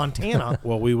from Montana.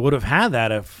 Well, we would have had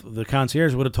that if the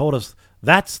concierge would have told us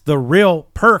that's the real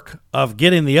perk of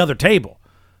getting the other table,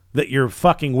 that you're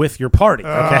fucking with your party.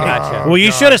 Okay. Gotcha. Well,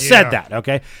 you should have said yeah. that.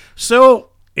 Okay.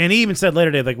 So, and he even said later,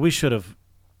 Dave, like we should have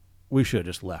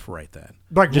just left right then.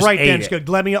 Like Just right ate then, it. just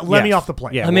go, let me off the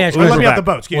plane. Yeah. Let me ask Or you let a me quick- off the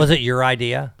boat. Excuse Was me. it your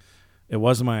idea? It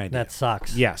wasn't my idea. That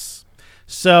sucks. Yes.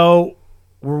 So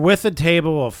we're with a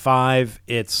table of 5.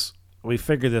 We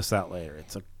figured this out later.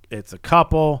 It's a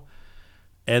couple,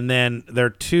 and then their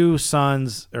 2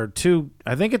 sons or 2.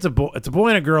 I think it's a boy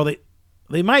and a girl.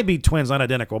 They might be twins, not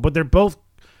identical, but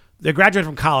they graduated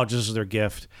from college. This is their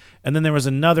gift. And then there was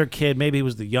another kid. Maybe he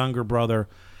was the younger brother,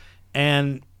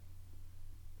 and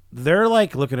they're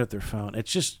like looking at their phone.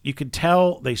 It's just you could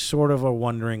tell they sort of are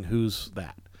wondering who's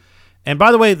that. And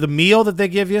by the way, the meal that they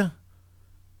give you.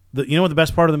 You know what the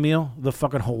best part of the meal? The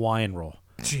fucking Hawaiian roll.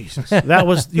 Jesus. That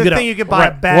was The thing you could buy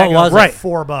a bag What was of it? right.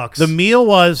 $4. The meal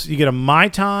was you get a Mai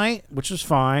Tai, which is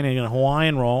fine, and you get a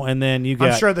Hawaiian roll, and then you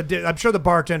get I'm sure the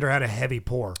bartender had a heavy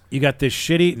pour. you got this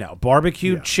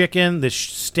barbecued chicken, this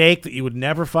steak that you would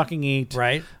never fucking eat,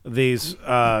 Right. These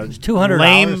 $200.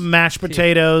 lame mashed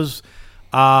potatoes,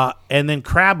 and then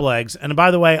crab legs. And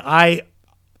by the way, I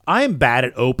am bad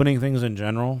at opening things in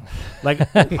general. Like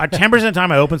 10% of the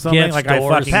time I open something, Gift like I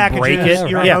stores, fucking break it.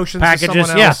 your emotions to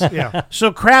someone else. Yeah.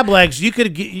 So crab legs, you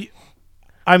could get.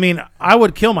 I mean, I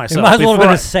would kill myself. You might as well before have been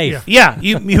I- a safe. Yeah,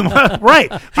 you right.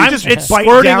 It's bite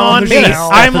squirting down on the me. shell.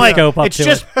 I'm like, Stethoscope up it's to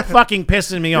just fucking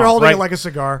pissing me off. You're holding right? it like a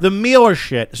cigar. The meal is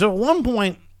shit. So at one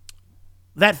point,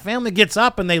 that family gets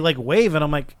up and they like wave, and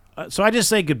I'm like, so I just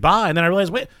say goodbye, and then I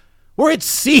realize, wait, we're at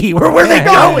sea. Where are they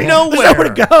going? Nowhere. There's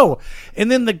nowhere to go.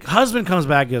 And then the husband comes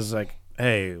back and is like,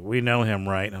 hey, we know him,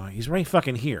 right? And I'm like, he's right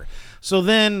fucking here. So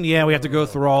then, we have to go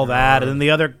through all that. And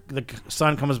then the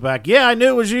son comes back. Yeah, I knew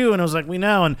it was you. And I was like, we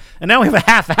know. And now we have a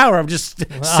half hour of just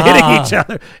sitting each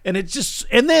other. And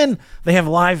and then they have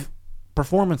live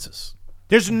performances.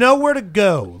 There's nowhere to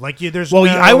go. There's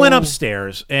I went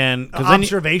upstairs and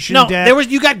observation no, deck. there was.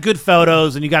 You got good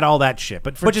photos and you got all that shit,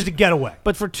 but just a getaway.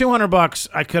 But for $200,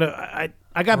 I could have.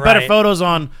 I got better photos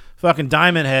on fucking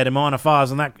Diamond Head and Moana Falls,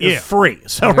 and that is free.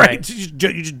 So you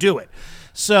just do it.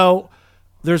 So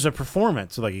there's a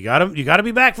performance. Like you gotta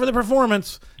be back for the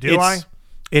performance.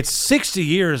 It's 60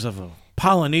 years of a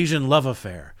Polynesian love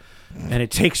affair, and it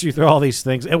takes you through all these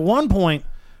things. At one point,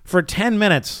 for 10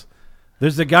 minutes.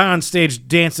 There's the guy on stage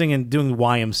dancing and doing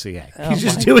YMCA. He's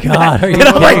just doing that. Are you And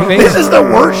I'm like, kidding me? this is the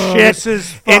worst shit. This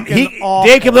is And fucking awful.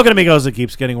 Dave kept looking at me and goes, it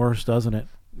keeps getting worse, doesn't it?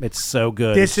 It's so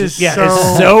good. This It's is just- so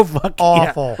it's so fucking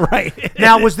awful. yeah, right.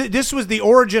 Now, this was the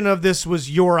origin of this was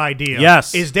your idea.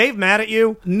 Yes. Is Dave mad at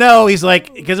you? No, he's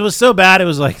like, because it was so bad, it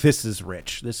was like, this is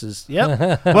rich. This is,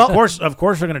 yep. Well, of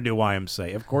course we're going to do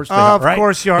YMCA. Of course they are, Of right?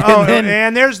 course you are. And then-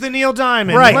 And there's the Neil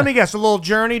Diamond. Right. Let me guess. A little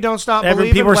journey. Don't stop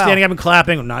believing. People are Wow. standing up and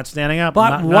clapping. I'm not standing up.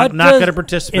 But I'm what not going to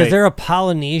participate. Is there a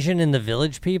Polynesian in the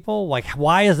Village People? Like,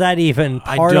 why is that even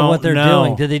part of don't what they're know.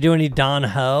 doing? Did they do any Don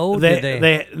Ho?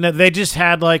 They just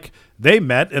had like they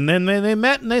met and then they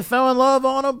met and they fell in love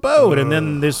on a boat and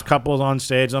then this couple's on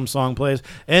stage, some song plays,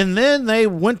 and then they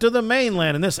went to the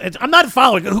mainland and I'm not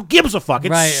following it. Who gives a fuck?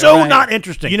 It's not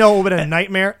interesting. You know what would have been a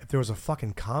nightmare if there was a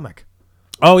fucking comic.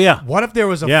 Oh yeah. What if there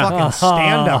was a Yeah. fucking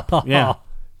stand up? Yeah.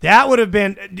 That would have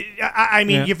been. I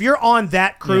mean, if you're on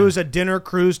that cruise, a dinner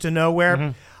cruise to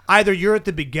nowhere, either you're at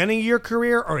the beginning of your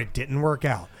career or it didn't work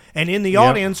out. And in the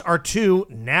audience are two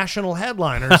national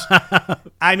headliners.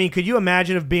 I mean, could you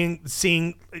imagine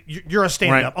seeing you're a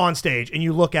stand-up on stage and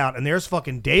you look out and there's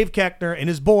fucking Dave Koechner and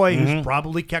his boy, who's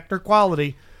probably Koechner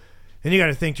quality, and you got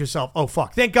to think to yourself, oh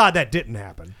fuck, thank God that didn't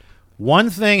happen. One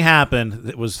thing happened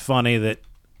that was funny that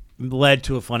led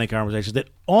to a funny conversation that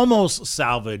almost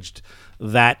salvaged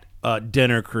that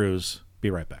dinner cruise.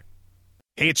 Be right back.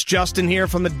 Hey, it's Justin here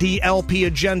from the DLP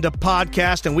Agenda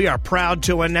podcast, and we are proud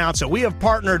to announce that we have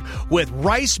partnered with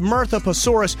Rice Murtha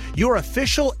Pasoris, your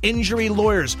official injury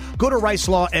lawyers. Go to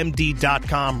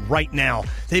ricelawmd.com right now.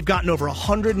 They've gotten over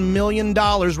 $100 million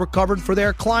recovered for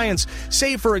their clients.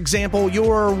 Say, for example,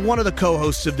 you're one of the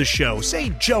co-hosts of the show. Say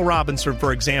Joe Robinson,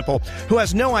 for example, who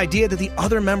has no idea that the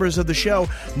other members of the show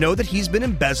know that he's been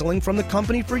embezzling from the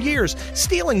company for years,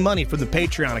 stealing money from the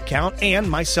Patreon account, and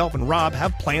myself and Rob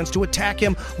have plans to attack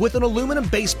him with an aluminum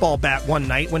baseball bat one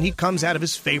night when he comes out of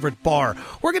his favorite bar.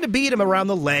 We're going to beat him around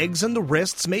the legs and the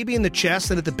wrists, maybe in the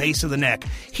chest and at the base of the neck.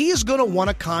 He's going to want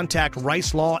to contact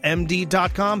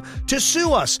ricelawmd.com to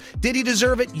sue us. Did he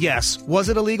deserve it? Yes. Was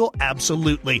it illegal?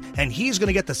 Absolutely. And he's going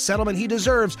to get the settlement he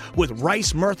deserves with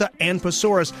Rice, Murtha, and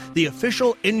Pasoris, the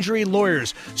official injury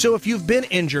lawyers. So if you've been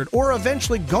injured or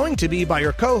eventually going to be by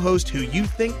your co-host who you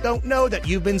think don't know that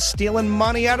you've been stealing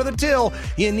money out of the till,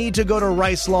 you need to go to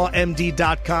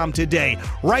ricelawmd.com today.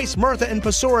 Rice, Murtha, and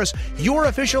Pasoris, your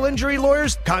official injury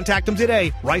lawyers. Contact them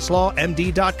today.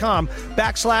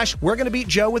 ricelawmd.com/we're going to beat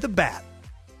Joe with a bat.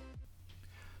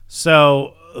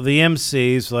 So the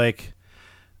MC's like,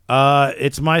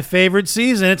 it's my favorite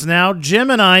season. It's now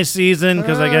Gemini season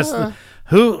because I guess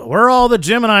where are all the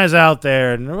Geminis out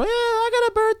there? And well, I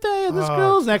got a birthday, and this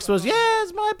girl's next was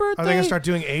it's my birthday. Are they going to start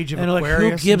doing Age of and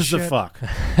Aquarius? Like, who gives and a shit? fuck?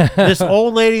 This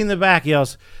old lady in the back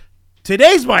yells,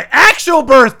 "Today's my actual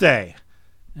birthday!"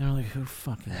 And I'm like, who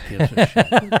fucking gives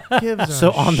a shit?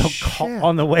 So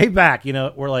on the way back,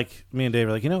 we're like, me and Dave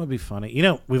are like, it would be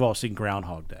funny. We've all seen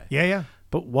Groundhog Day. Yeah.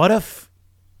 But what if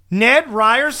Ned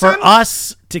Ryerson? for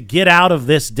us to get out of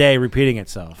this day repeating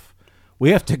itself, we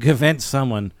have to convince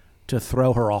someone to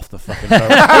throw her off the fucking boat.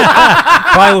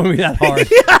 Probably wouldn't be that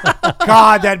hard.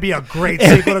 God, that'd be a great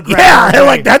sequel to Grab Yeah, Her.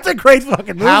 like that's a great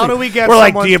fucking movie. How do we get We're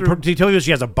like, someone do you, through- do you tell you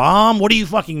she has a bomb? What do you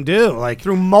fucking do? Like,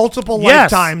 Through multiple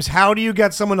Yes. lifetimes, how do you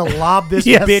get someone to lob this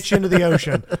Yes. bitch into the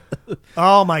ocean?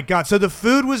 Oh my God! So the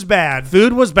food was bad.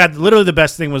 food was bad. Literally, the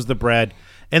best thing was the bread.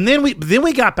 And then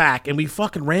we got back and we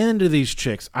fucking ran into these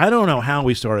chicks. I don't know how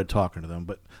we started talking to them,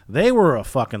 but they were a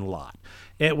fucking lot.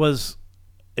 It was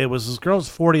this girl's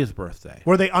 40th birthday.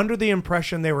 Were they under the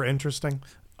impression they were interesting?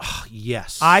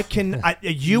 Yes.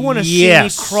 You want to see me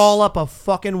Yes. crawl up a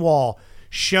fucking wall?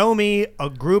 Show me a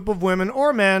group of women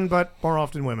or men, but more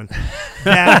often women,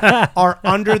 that are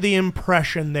under the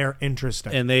impression they're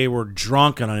interesting. and they were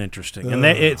drunk and uninteresting. And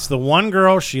it's the one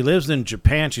girl, she lives in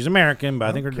Japan. She's American, but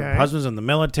I think her Okay. husband's in the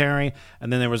military.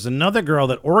 And then there was another girl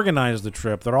that organized the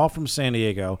trip. They're all from San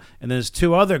Diego. And there's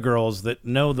two other girls that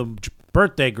know the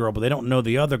birthday girl, but they don't know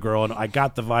the other girl. And I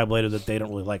got the vibe later that they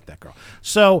don't really like that girl.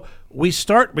 So we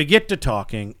get to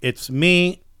talking. It's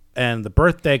me and the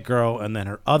birthday girl and then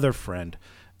her other friend.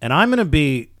 And I'm going to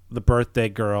be the birthday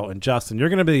girl, and Justin, you're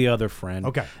going to be the other friend.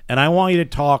 Okay. And I want you to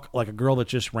talk like a girl that's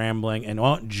just rambling, and I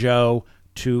want Joe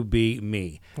to be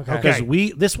me. Okay.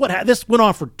 Because this went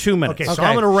on for 2 minutes. Okay, so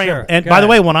I'm going to ramble. sure. And Go by the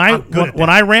way, ahead. when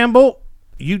I ramble,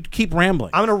 you keep rambling.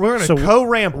 We're gonna So-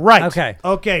 co-ramble. Right. Okay.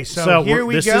 Okay, so here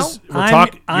we go.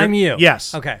 I'm you.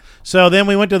 Yes. Okay. So then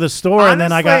we went to the store, and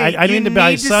then I Honestly, need you to buy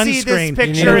need to see this sunscreen.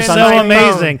 picture It was in so my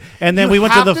amazing. And then You we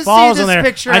went to have the to see falls this in there.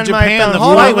 picture And in my Japan, phone. the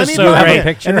Hold flight on, was let me so find great. it.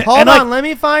 Picture. And Hold like, on, let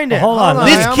me find it. Hold on. I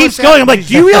this almost keeps had going. it. I'm like,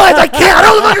 do you realize I can't? I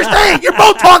don't know what you're saying. You're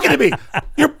both talking to me.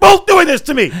 You're both doing this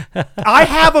to me. I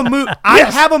have a move. I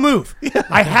have a move.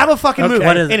 I have a fucking move.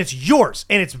 What is it? And it's yours.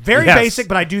 And it's very Yes. basic,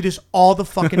 but I do this all the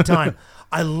fucking time.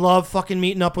 I love fucking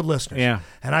meeting up with listeners. Yeah.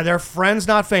 And they're friends,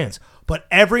 not fans. But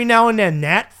every now and then,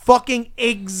 that fucking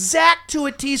exact to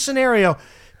a T scenario,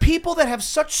 people that have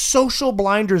such social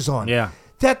blinders on Yeah.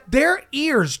 that their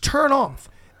ears turn off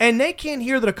and they can't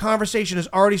hear that a conversation has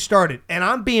already started. And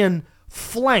I'm being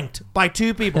flanked by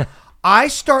two people. I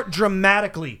start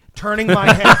dramatically turning my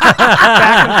head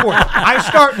back and forth. I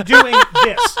start doing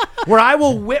this, where I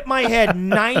will whip my head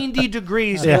 90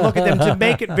 degrees and look at them to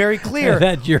make it very clear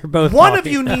That you're both one of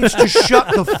talking. you needs to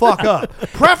shut the fuck up.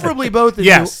 Preferably both of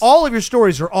Yes. you. All of your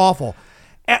stories are awful.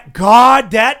 God,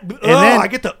 then- I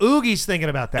get the oogies thinking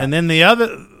about that. And then the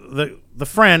other, the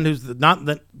friend who's not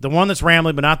the one that's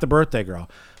rambling, but not the birthday girl.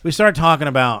 We started talking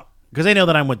about, because they know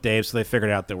that I'm with Dave, so they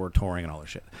figured out that we're touring and all this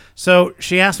shit. So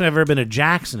she asked me if I've ever been to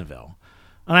Jacksonville,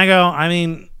 and I go, I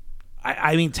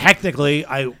mean, technically,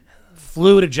 I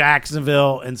flew to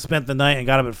Jacksonville and spent the night and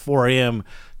got up at 4 a.m.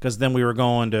 because then we were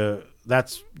going to.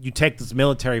 You take this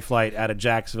military flight out of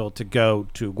Jacksonville to go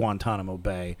to Guantanamo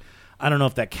Bay. I don't know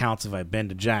if that counts if I've been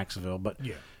to Jacksonville, but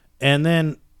yeah. And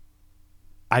then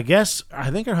I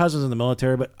think her husband's in the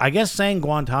military, but I guess saying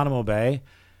Guantanamo Bay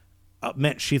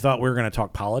meant she thought we were going to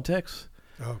talk politics.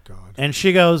 oh, God. And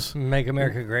she goes, Make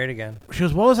America great again.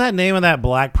 what was that name of that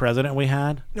black president we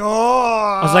had? Oh,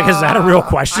 I was like, is that a real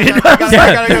question? I gotta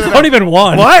go to There's not even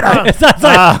one. What? It's not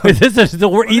like, this is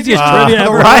the easiest trivia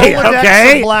ever. right. Rolodex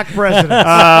okay. of black presidents.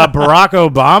 Barack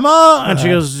Obama? And she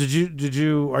goes, are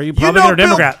you Republican know or Bill-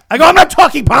 Democrat? I go, I'm not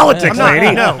talking politics, I'm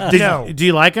not. lady. No. Do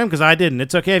you like him? Because I didn't.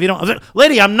 It's okay if you don't. I was like,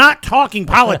 lady, I'm not talking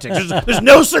politics. There's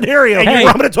no scenario Hey, where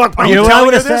I'm going to talk politics. You know what I telling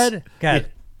would have her this? said?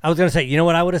 God, I was going to say, you know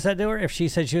what I would have said to her if she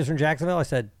said she was from Jacksonville? I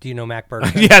said, do you know Mac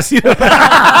Bergson? Yes.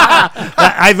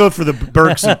 I vote for the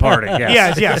Bergson party.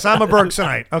 Yes. yes. I'm a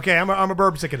Bergsonite. Okay, I'm a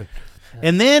Burbsican.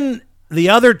 And then the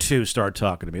other two started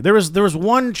talking to me. There was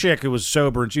one chick who was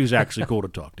sober and she was actually cool to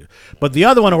talk to. But the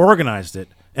other one organized it,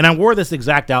 and I wore this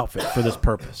exact outfit for this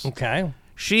purpose. Okay.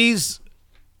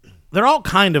 They're all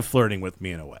kind of flirting with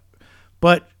me in a way.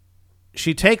 But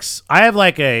I have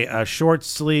like a short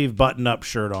sleeve button up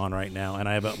shirt on right now, and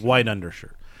I have a white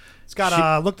undershirt. It's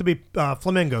got look to be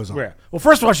flamingos on. Where? Well,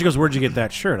 first of all, she goes, "Where'd you get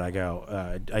that shirt?" I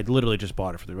go, "I literally just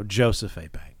bought it for the Joseph A.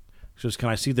 bag." She goes, "Can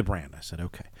I see the brand?" I said,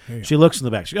 "Okay." She looks in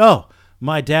the back. She goes, "Oh,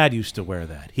 my dad used to wear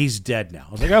that. He's dead now."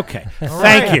 I was like, "Okay,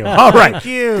 thank you. All right, Thank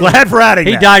you. glad for adding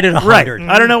He that." died at Right. 100.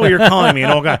 I don't know what you're calling me,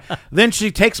 an old guy. Then she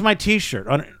takes my T-shirt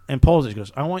and pulls it. She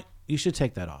goes, you should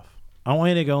take that off. I want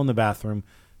you to go in the bathroom,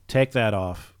 take that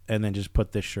off, and then just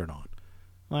put this shirt on."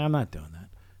 I'm not doing that.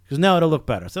 Because no, it'll look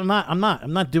better. So I'm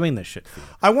not doing this shit for you.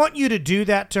 I want you to do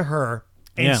that to her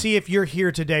and Yeah. see if you're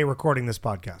here today recording this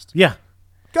podcast. Yeah.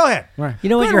 Go ahead. Right. You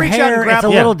know what? Go Your ahead, reach out and hair grab is a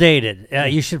it. little dated.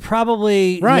 You should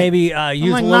probably maybe use like, a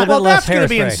little not- bit Well, less that's going to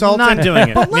be hairspray. insulting. Not doing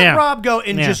it. But let Yeah. Rob go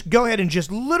and Yeah. just go ahead and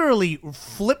just literally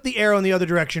flip the arrow in the other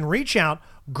direction, reach out,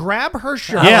 grab her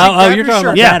shirt. Yeah. Oh, grab you're your talking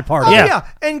about shirt. Yeah. that part. Oh, of it. yeah.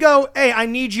 And go, hey, I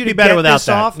need you Be to better get without this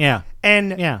that. off. Yeah.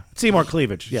 And Yeah. See more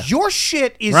cleavage. Yeah. your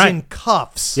shit is Right. in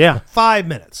cuffs. Yeah. 5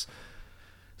 minutes.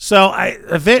 So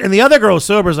and the other girl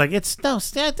sober is like, it's no,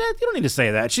 you don't need to say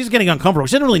that. She's getting uncomfortable.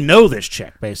 She didn't really know this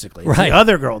chick, basically. It's Right. the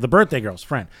other girl, the birthday girl's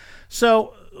friend.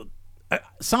 So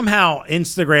somehow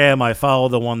Instagram, I follow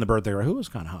the birthday girl, who was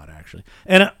kind of hot actually.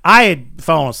 And I had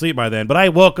fallen asleep by then, but I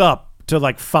woke up to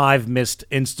like 5 missed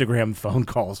Instagram phone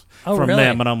calls Oh, from really?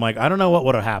 them, and I'm like, I don't know what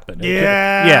would have happened.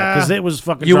 Yeah. because it was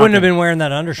fucking. You wouldn't have drunken. been wearing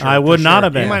that undershirt. I would for not sure.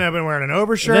 have been. You might have been wearing an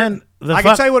overshirt. Then the I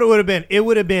can fuck- tell you what it would have been. It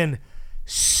would have been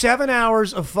 7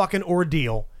 hours of fucking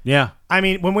ordeal. Yeah. I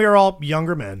mean, when we were all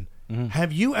younger men, Mm-hmm.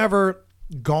 have you ever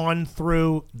gone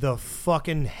through the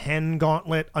fucking hen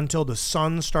gauntlet until the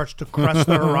sun starts to crest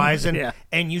the horizon Yeah.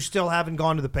 and you still haven't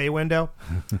gone to the pay window?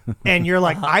 And you're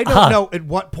like, I don't know at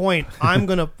what point I'm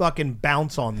going to fucking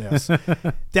bounce on this.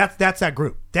 That's that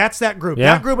group. That's that group.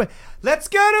 Yeah. That group. Let's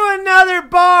go to another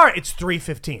bar. It's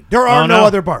 3:15. There are Oh, no no.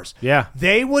 other bars. Yeah.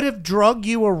 They would have drug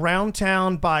you around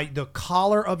town by the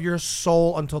collar of your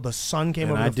soul until the sun came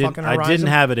And over I the fucking didn't. horizon. I didn't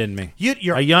have it in me.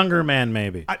 You're a younger man,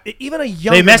 maybe. even a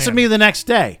young. They messaged me the next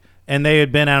day, and they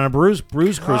had been on a bruise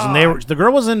cruise, and the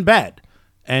girl was in bed,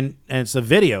 and it's a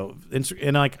video, and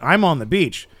like I'm on the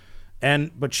beach,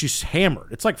 but she's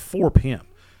hammered. It's like 4 p.m.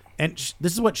 and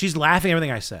this is what she's laughing at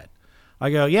everything I said. I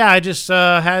go, yeah, I just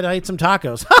I ate some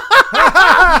tacos.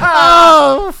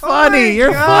 Oh, funny!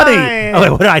 You're God. funny. Oh, wait,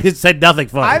 what? I just said nothing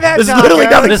funny. I've had this is literally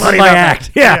tacos. nothing This is funny my about that.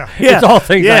 act. Yeah, yeah. It's all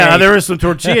things I Yeah, ate. there was some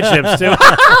tortilla chips too,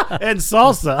 and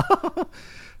salsa.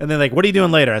 And then like, what are you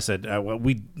doing later? I said, well,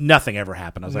 nothing ever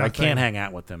happened. I was like, I can't hang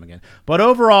out with them again. But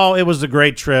overall, it was a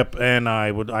great trip, and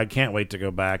I can't wait to go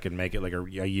back and make it like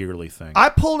a yearly thing. I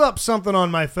pulled up something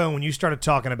on my phone when you started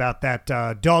talking about that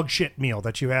dog shit meal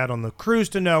that you had on the cruise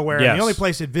to nowhere. And Yes. the only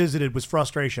place it visited was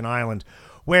Frustration Island,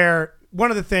 where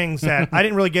one of the things that I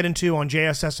didn't really get into on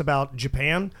JSS about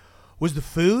Japan was the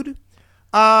food.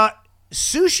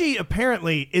 Sushi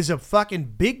apparently is a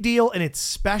fucking big deal, and it's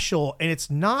special, and it's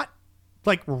not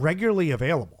like regularly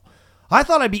available. I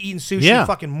thought I'd be eating sushi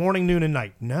fucking morning, noon, and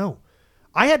night. No.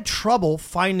 I had trouble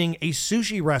finding a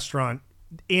sushi restaurant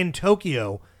in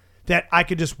Tokyo that I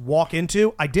could just walk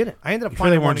into. I didn't. I ended up Sure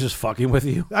finding they weren't one. just fucking with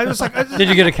you. I was like, Did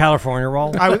you get a California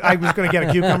roll? I was going to get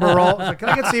a cucumber roll. I was like, can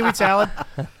I get seaweed salad?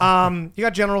 You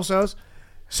got General Tso's?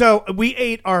 So we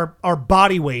ate our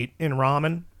body weight in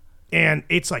ramen. And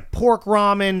it's like pork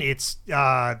ramen. It's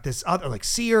this other like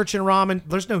sea urchin ramen.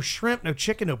 There's no shrimp, no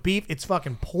chicken, no beef. It's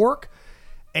fucking pork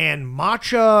and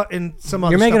matcha and some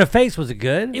other You're making stuff. a face. Was it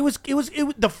good? It was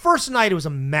the first night it was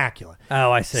immaculate.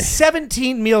 Oh, I see.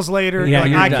 17 meals later, Yeah, you're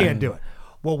like, you're I done. can't do it.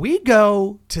 Well, we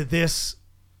go to this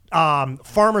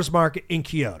farmer's market in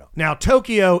Kyoto. Now,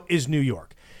 Tokyo is New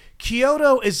York.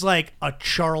 Kyoto is like a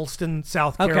Charleston,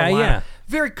 South Okay, Carolina. yeah.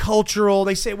 Very cultural.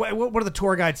 They say, what do the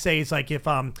tour guides say? It's like if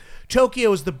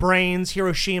Tokyo is the brains,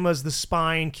 Hiroshima is the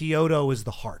spine, Kyoto is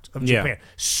the heart of Yeah. Japan.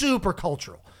 Super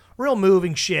cultural. Real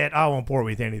moving shit. I won't bore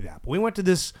with any of that. But we went to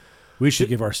this. We should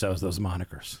give ourselves those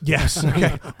monikers. Yes.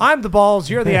 Okay. I'm the balls.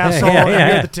 You're the asshole. Yeah, and yeah,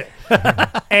 you're yeah. the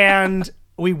tit. And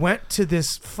we went to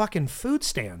this fucking food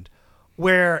stand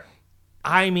where,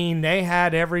 I mean, they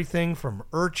had everything from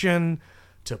urchin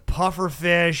to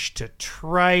pufferfish to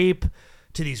tripe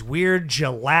to these weird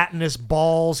gelatinous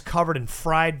balls covered in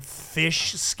fried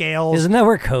fish scales. Isn't that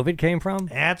where COVID came from?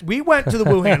 We went to the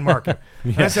Wuhan market.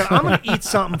 And I said, I'm going to eat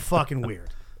something fucking weird.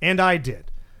 And I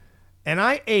did. And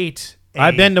I ate.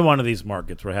 I've been to one of these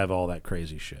markets where I have all that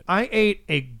crazy shit. I ate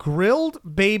a grilled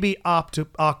baby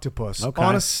octopus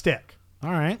on a stick.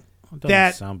 All right. That doesn't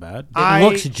That- sound bad. It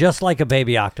looks just like a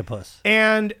baby octopus.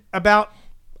 And about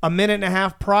a minute and a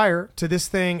half prior to this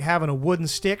thing having a wooden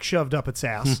stick shoved up its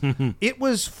ass, it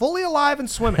was fully alive and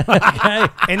swimming.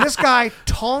 And this guy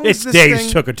tongs Its this days thing,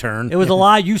 took a turn. It was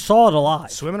alive. You saw it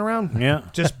alive. swimming around, Yeah.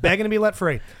 just begging to be let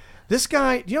free. This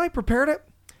guy, do you know how he prepared it?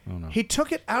 Oh, no. He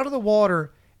took it out of the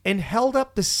water and held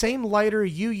up the same lighter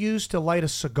you used to light a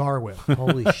cigar with.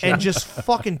 Holy shit. And just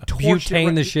fucking torched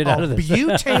Butane it. the shit out of this.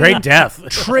 Butane Great death.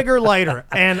 trigger lighter.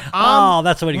 And I'm Oh,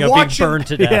 that's the way to go. Big watching- burn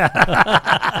to death.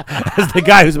 As the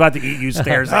guy who's about to eat you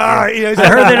stares at you. You know, I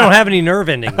heard they don't have any nerve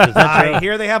endings. Is that I true?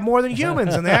 hear they have more than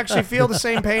humans, and they actually feel the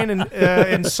same pain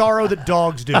and sorrow that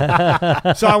dogs do.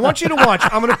 So I want you to watch.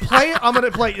 I'm going to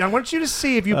play. I want you to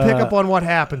see if you pick up on what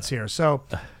happens here. So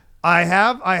I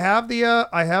have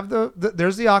the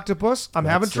there's the octopus. I'm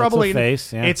having trouble that's a eating.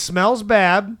 face, yeah. It smells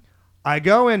bad. I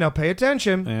go in. Now pay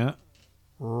attention. Yeah.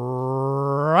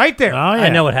 Right there. Oh, yeah. I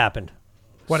know what happened.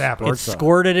 What happened? It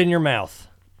squirted in your mouth.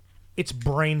 It's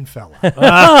brain fella. Pay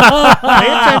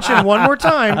attention one more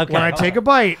time. Okay. When I take a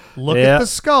bite, look Yeah. at the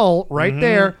skull right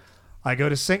there. I go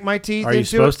to sink my teeth Are into you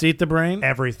supposed to eat the brain?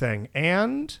 everything.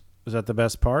 And Is that the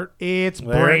best part? it's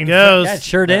There brain it goes. Yeah, it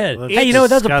sure did. That's Hey, you know,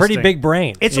 that's a pretty disgusting. big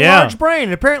brain. It's Yeah. a large brain,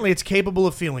 and apparently it's capable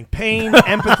of feeling pain,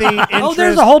 empathy, interest. Oh,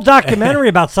 there's a whole documentary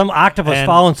about some octopus And-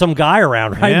 following some guy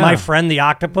around, right? Yeah. My Friend the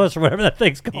Octopus, or whatever that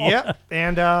thing's called. Yep,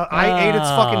 and I ate its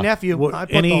fucking nephew. What, I put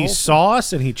the any whole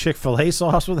sauce? Any Chick-fil-A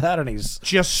sauce with that? Any just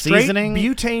straight seasoning?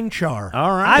 butane char.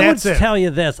 All right. I would That's it. tell you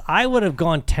this. I would have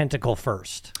gone tentacle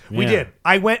first. We Yeah. did.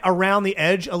 I went around the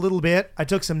edge a little bit. I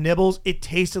took some nibbles. It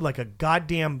tasted like a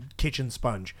goddamn kitchen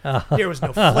sponge. There was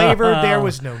no flavor. There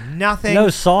was no nothing. No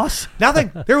sauce?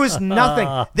 Nothing. There was nothing.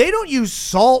 They don't use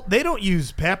salt. They don't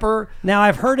use pepper. Now,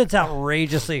 I've heard it's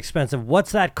outrageously expensive.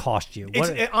 What's that cost you? It's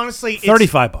What- honestly it's,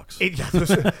 $35.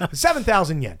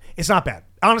 7,000 yen. It's not bad.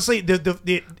 Honestly,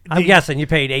 I'm guessing you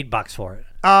paid $8 for it.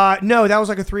 No, that was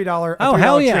like a $3. Oh,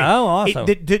 hell yeah. Oh, awesome.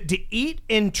 To eat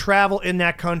and travel in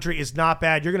that country is not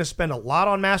bad. You're going to spend a lot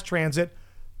on mass transit.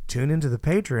 Tune into the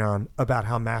Patreon about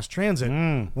how mass transit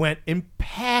went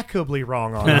impeccably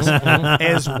wrong on us.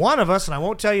 As one of us, and I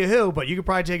won't tell you who, but you could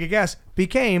probably take a guess,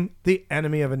 became the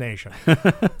enemy of a nation.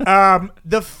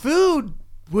 The food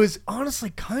was honestly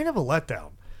kind of a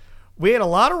letdown. We had a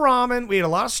lot of ramen. We had a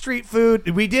lot of street food.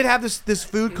 We did have this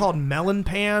food called melon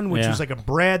pan, which Yeah. is like a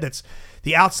bread that's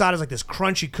the outside is like this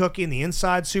crunchy cookie and the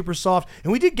inside super soft.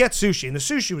 And we did get sushi, and the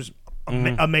sushi was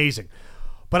amazing.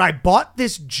 But I bought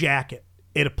this jacket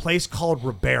at a place called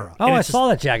Ribera. Oh, And I it's saw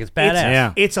that jacket. It's badass.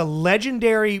 Yeah. It's a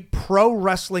legendary pro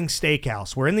wrestling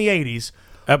steakhouse. We're in the 80s.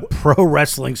 A pro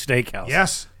wrestling steakhouse.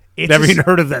 Yes. It's Never a- even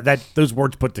heard of that. Those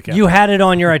words put together. You had it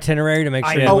on your itinerary to make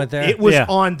sure you went there? It was Yeah.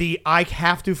 on the I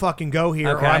have to fucking go here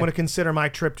Okay. or I'm going to consider my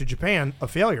trip to Japan a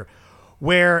failure.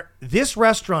 Where this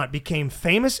restaurant became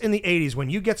famous in the 80s when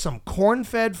you get some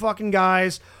corn-fed fucking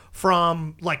guys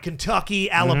from like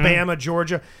Kentucky, Alabama,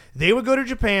 Georgia. They would go to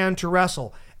Japan to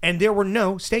wrestle, and there were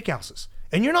no steakhouses.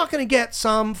 And you're not going to get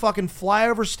some fucking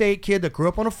flyover state kid that grew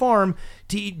up on a farm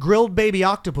to eat grilled baby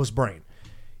octopus brain.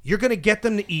 You're going to get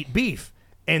them to eat beef.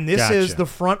 And this is Gotcha. the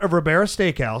front of Ribera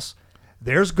Steakhouse.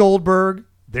 There's Goldberg.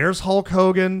 There's Hulk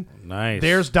Hogan. Nice.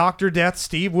 There's Dr. Death,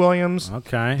 Steve Williams.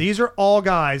 Okay. These are all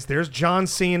guys. There's John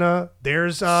Cena.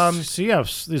 There's See,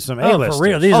 there's some Oh, A-listers. for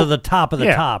real. These are the top of the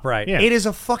Yeah. top, right? Yeah. It is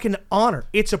a fucking honor.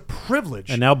 It's a privilege.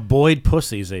 And now Boyd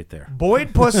Pussies ate there.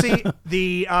 Boyd Pussy,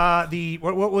 the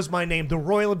what was my name? The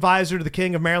royal advisor to the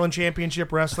King of Maryland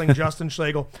Championship Wrestling, Justin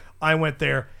Schlegel. I went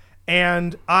there,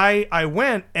 and I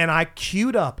went and I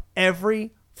queued up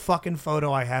every fucking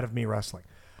photo I had of me wrestling,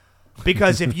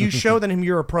 because if you show them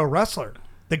you're a pro wrestler,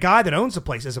 the guy that owns the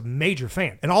place is a major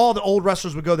fan, and all the old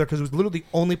wrestlers would go there because it was literally the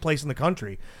only place in the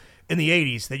country in the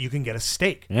 80s that you can get a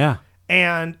steak. Yeah.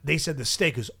 And they said the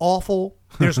steak is awful.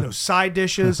 There's no side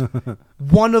dishes.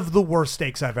 One of the worst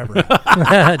steaks I've ever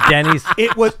had. Denny's.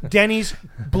 It was Denny's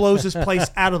blows this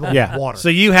place out of the Yeah. water. So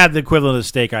you had the equivalent of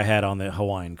steak I had on the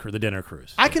Hawaiian the dinner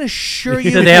cruise. I can assure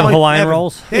you. Did they have like, Hawaiian Evan,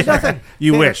 rolls? They had nothing.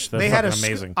 You They wish. Had, That's they had fucking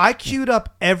amazing. I queued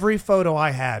up every photo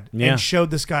I had Yeah. and showed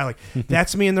this guy like,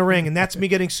 that's me in the ring and that's me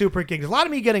getting super kicked. There's a lot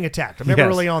of me getting attacked. I'm never Yes.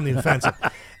 really on the offensive.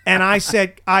 And I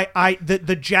said,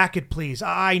 the jacket, please.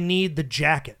 I need the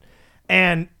jacket.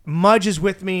 And Mudge is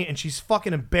with me, and she's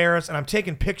fucking embarrassed. And I'm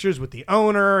taking pictures with the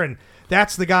owner, and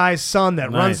that's the guy's son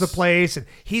that runs the Nice. place, and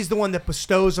he's the one that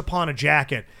bestows upon a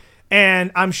jacket. And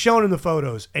I'm showing him the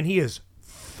photos, and he is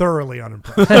thoroughly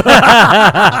unimpressed.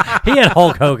 He had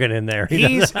Hulk Hogan in there.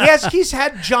 He's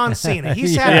had John Cena.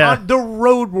 He's had Yeah. the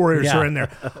Road Warriors Yeah. are in there.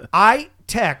 I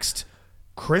text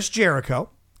Chris Jericho.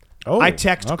 Oh, I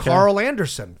text okay. Carl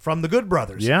Anderson from the Good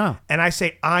Brothers. Yeah. And I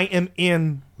say, I am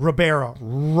in Ribera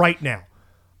right now.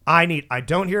 I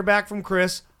don't hear back from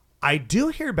Chris. I do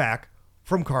hear back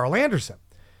from Carl Anderson.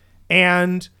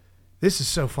 And this is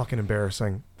so fucking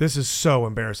embarrassing. This is so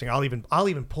embarrassing. I'll pull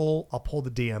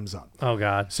the DMs up. Oh,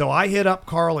 God. So I hit up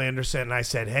Carl Anderson and I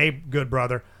said, hey, good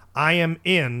brother, I am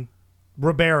in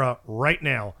Ribera right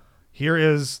now. Here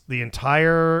is the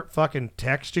entire fucking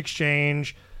text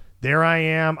exchange. There I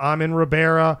am. I'm in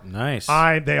Ribera. Nice.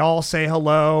 They all say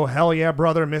hello. Hell yeah,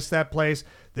 brother. Miss that place.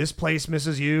 This place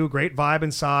misses you. Great vibe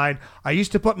inside. I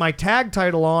used to put my tag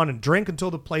title on and drink until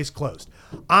the place closed.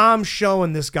 I'm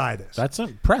showing this guy this. That's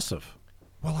impressive.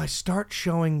 Well, I start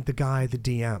showing the guy the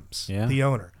DMs, Yeah. the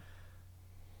owner.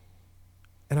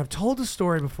 And I've told the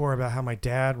story before about how my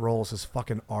dad rolls his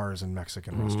fucking R's in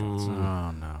Mexican restaurants.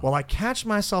 Oh, no. Well, I catch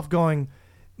myself going,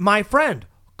 my friend,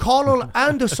 Carl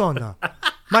Anderson,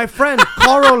 My friend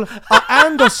Carl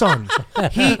Anderson.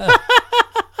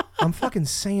 I'm fucking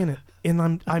saying it,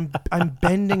 and I'm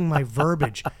bending my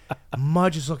verbiage.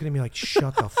 Mudge is looking at me like,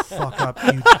 "Shut the fuck up,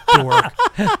 you dork."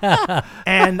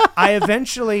 And I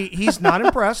eventually, he's not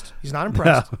impressed. He's not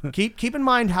impressed. No. Keep in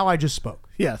mind how I just spoke.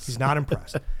 Yes, he's not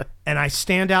impressed. And I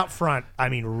stand out front. I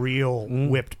mean, real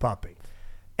whipped puppy.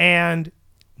 And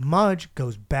Mudge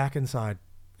goes back inside,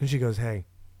 and she goes, "Hey,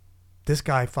 this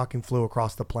guy fucking flew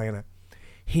across the planet.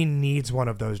 He needs one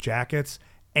of those jackets.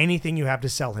 Anything you have to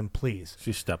sell him, please."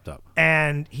 She stepped up.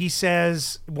 And he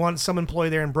says, some employee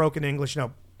there in broken English,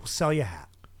 "No, we'll sell you a hat."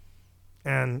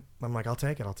 And I'm like, "I'll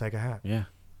take it. I'll take a hat." Yeah.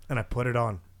 And I put it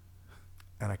on.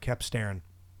 And I kept staring.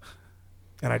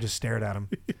 And I just stared at him.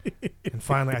 And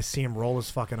finally, I see him roll his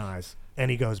fucking eyes. And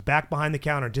he goes back behind the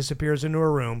counter, disappears into a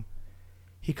room.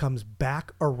 He comes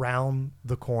back around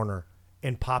the corner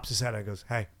and pops his head and goes,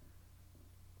 "Hey,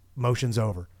 motion's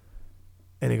over."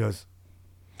 And he goes,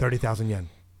 30,000 yen.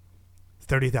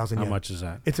 30,000 yen. How much is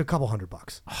that? It's a couple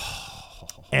 $100.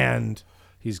 And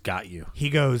he's got you.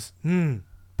 He goes,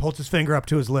 pulls his finger up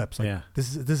to his lips. Like, yeah.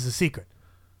 This is a secret.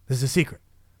 This is a secret.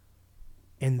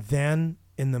 And then,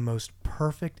 in the most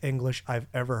perfect English I've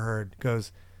ever heard,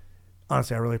 goes,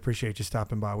 "Honestly, I really appreciate you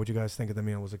stopping by. What'd you guys think of the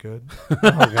meal? Was it good?" Oh,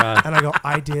 God. And I go,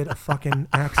 "I did a fucking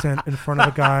accent in front of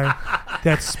a guy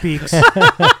that speaks."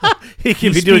 He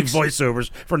could be doing voiceovers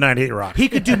for 98 Rock. He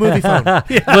could do movie phone. Was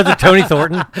it Tony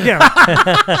Thornton? Yeah.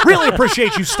 "Really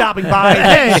appreciate you stopping by.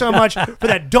 Thank you so much for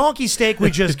that donkey steak we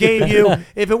just gave you.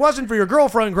 If it wasn't for your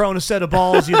girlfriend growing a set of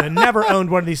balls, you'd have never owned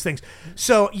one of these things."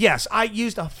 So, yes, I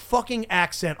used a fucking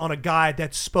accent on a guy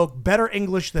that spoke better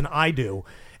English than I do.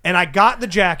 And I got the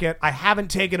jacket. I haven't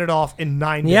taken it off in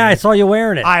 9 days. Yeah, I saw you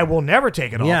wearing it. I will never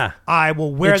take it off. Yeah. I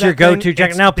will wear it's that your go-to thing.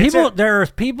 jacket. Now, there's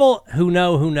people who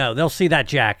know. They'll see that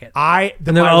jacket.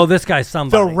 This guy's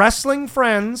somebody. The wrestling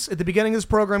friends, at the beginning of this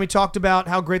program, he talked about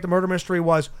how great the murder mystery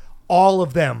was. All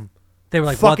of them. They were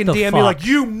like, fucking "What the DM fuck?" me like,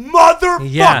 "You motherfucker."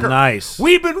 Yeah, nice.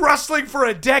 We've been wrestling for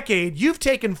a decade. You've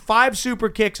taken 5 super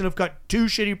kicks and have got 2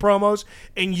 shitty promos,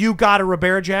 and you got a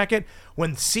Ribera jacket.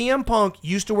 When CM Punk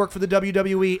used to work for the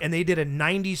WWE and they did a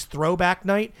 90s throwback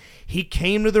night, he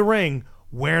came to the ring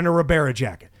wearing a Ribera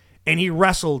jacket. And he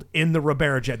wrestled in the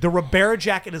Ribera jacket. The Ribera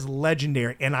jacket is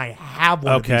legendary, and I have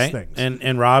one of these things.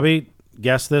 And Robbie,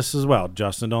 guess this as well.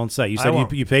 Justin, don't say. You said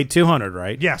you paid $200,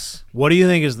 right? Yes. What do you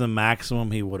think is the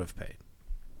maximum he would have paid?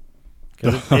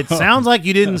 Because it sounds like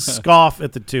you didn't scoff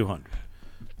at the 200.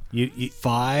 You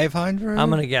 500?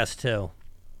 I'm going to guess 2.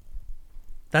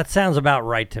 That sounds about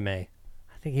right to me.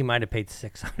 I think he might have paid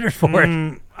 600 for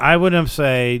it. I would have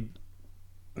said,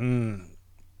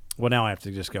 well, now I have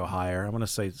to just go higher. I'm going to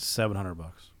say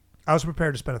 $700. I was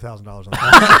prepared to spend $1,000 on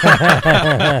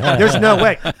that. There's no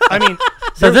way. I mean,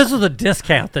 so this was a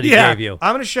discount that he gave you.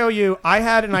 I'm going to show you. I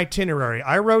had an itinerary.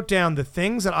 I wrote down the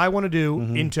things that I want to do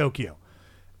in Tokyo.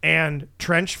 And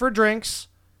trench for drinks.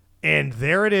 And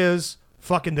there it is.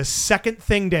 Fucking the second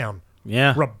thing down.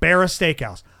 Yeah. Ribera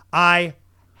Steakhouse. I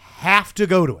have to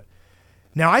go to it.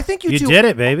 Now, I think you two did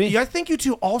it, baby. I think you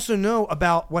two also know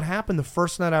about what happened the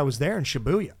first night I was there in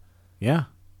Shibuya. Yeah.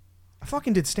 I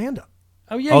fucking did stand-up.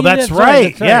 Oh, yeah. Oh, that's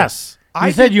right. Yes.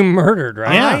 You said you murdered,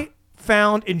 right? Yeah. I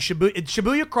found in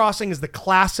Shibuya Crossing is the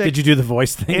classic. Did you do the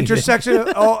voice thing? Intersection.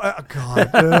 God.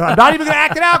 I'm not even going to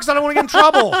act it out because I don't want to get in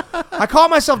trouble. I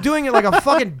caught myself doing it like a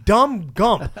fucking dumb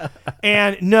gump.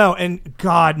 And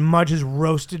God, Mudge has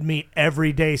roasted me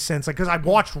every day since. Because I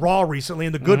watched Raw recently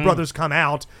and the Good Brothers come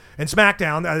out and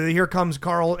SmackDown. Here comes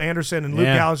Carl Anderson and Luke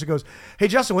Gallows. He goes, "Hey,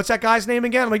 Justin, what's that guy's name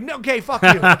again?" I'm like, "No, okay, fuck you."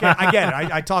 Okay, I get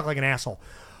it. I talk like an asshole.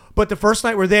 But the first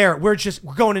night we're there, we're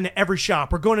going into every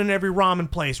shop. We're going into every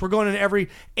ramen place. We're going into every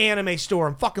anime store.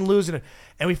 I'm fucking losing it.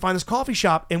 And we find this coffee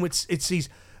shop, and it says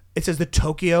the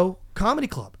Tokyo Comedy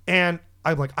Club. And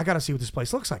I'm like, I got to see what this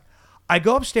place looks like. I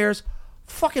go upstairs,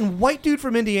 fucking white dude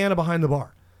from Indiana behind the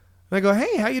bar. And I go,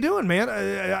 "Hey, how you doing, man?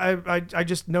 I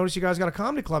just noticed you guys got a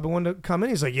comedy club. I wanted to come in."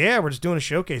 He's like, "Yeah, we're just doing a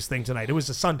showcase thing tonight." It was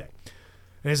a Sunday.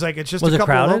 And he's like, "It's just a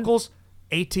couple of locals."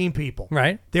 18 people.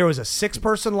 Right. There was a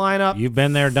 6-person lineup. You've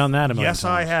been there, done that a million Yes,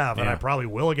 times. I have, and I probably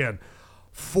will again.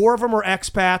 4 of them were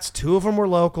expats. 2 of them were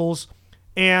locals.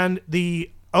 And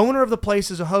the owner of the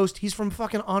place is a host. He's from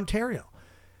fucking Ontario.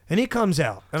 And he comes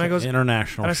out. And I goes,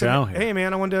 international and I show said, here. "Hey,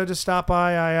 man, I wanted to just stop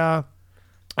by.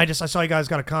 I saw you guys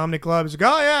got a comedy club." He's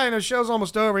like, "Oh, yeah, the show's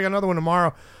almost over. We got another one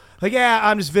tomorrow." Like, "Yeah,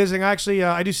 I'm just visiting. Actually,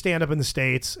 I do stand-up in the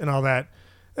States and all that."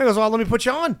 And he goes, "Well, let me put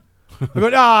you on." I go,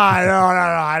 "No,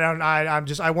 I don't.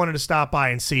 I wanted to stop by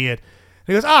and see it." And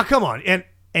he goes, "Oh, come on."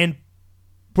 And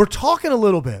we're talking a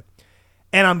little bit,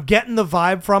 and I'm getting the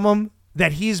vibe from him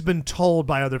that he's been told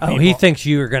by other people. Oh, he thinks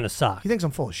you are going to suck. He thinks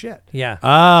I'm full of shit. Yeah.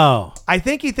 Oh. I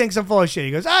think he thinks I'm full of shit.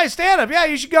 He goes, "Hey, stand up. Yeah,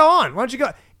 you should go on. Why don't you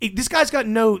go?" This guy's got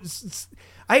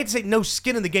I hate to say no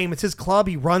skin in the game. It's his club.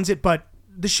 He runs it, but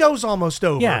the show's almost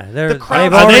over. Yeah, the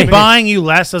crowd. Are they buying you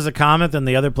less as a comic than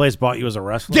the other place bought you as a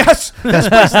wrestler? Yes.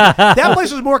 That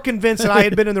place was more convinced that I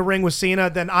had been in the ring with Cena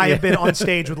than I had been on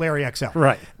stage with Larry XL.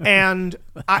 Right. And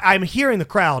I'm hearing the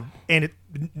crowd, and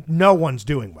no one's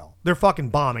doing well. They're fucking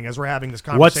bombing as we're having this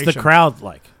conversation. What's the crowd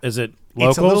like? Is it locals?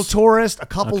 It's a little tourist, a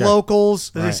couple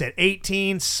locals. As I Right. said,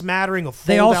 18, smattering of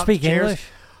They all fold-out speak chairs. English?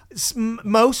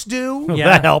 Most do. Yeah.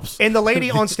 That helps. And the lady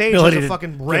on stage has Ability a to-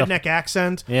 fucking redneck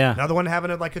accent. Yeah. Another one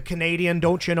having like a Canadian,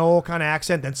 don't you know, kind of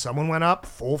accent. Then someone went up,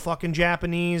 full fucking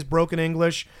Japanese, broken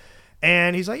English.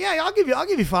 And he's like, "Yeah, I'll give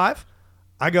you 5.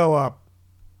 I go,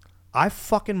 I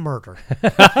fucking murdered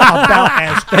about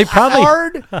as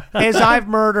hard as I've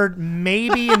murdered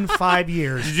maybe in 5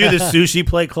 years. Did you do the sushi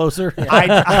plate closer?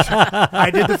 I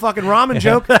did the fucking ramen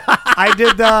joke. I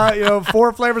did the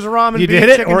 4 flavors of ramen. You beef, did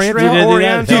it? chicken, Oriental? shrimp, You did that?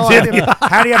 Oriental. You I did did-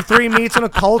 How do you have 3 meats in a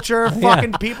culture?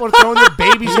 Fucking people are throwing their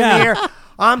babies in the air.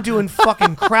 I'm doing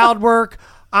fucking crowd work.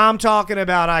 I'm talking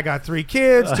about I got 3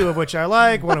 kids, 2 of which I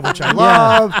like, 1 of which I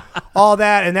love, all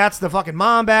that, and that's the fucking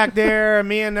mom back there.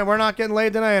 Me and we're not getting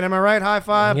laid tonight. Am I right? High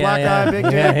five, black eye, big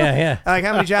dick. Yeah. Like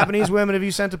how many Japanese women have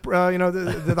you sent to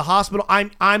the hospital?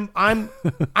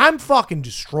 I'm fucking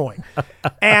destroying.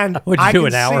 And What'd you do,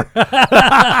 an hour?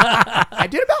 I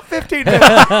did about 15 minutes,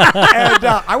 and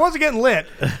I wasn't getting lit.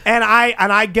 And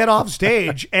I get off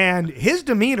stage, and his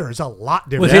demeanor is a lot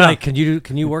different. Was he like, can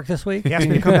you work this week? He asked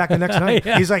me to come back the next night.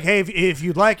 Yeah. He's like, "Hey, if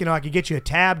you'd like, I could get you a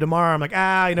tab tomorrow." I'm like,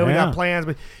 we got plans,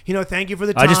 but thank you for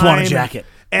the time. I just want a jacket.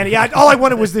 And yeah, all I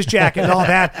wanted was this jacket and all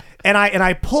that. And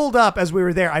I pulled up as we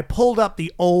were there. I pulled up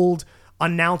the old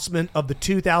announcement of the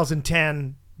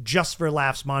 2010 Just for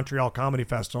Laughs Montreal Comedy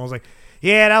Festival. I was like,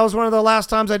 yeah, that was one of the last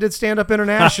times I did stand up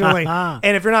internationally.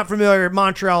 And if you're not familiar,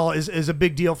 Montreal is a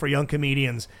big deal for young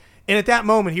comedians. And at that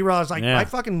moment, he realized, I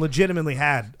fucking legitimately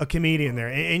had a comedian there.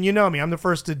 And you know me, I'm the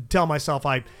first to tell myself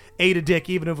I ate a dick,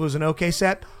 even if it was an okay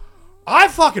set. I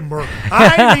fucking murdered.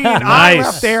 I mean, I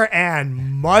left there, and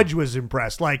Mudge was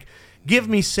impressed. Like, give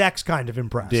me sex kind of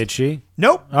impressed. Did she?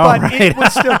 Nope. But it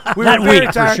was still, we were very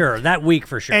tired. That week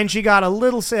for sure. And she got a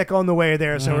little sick on the way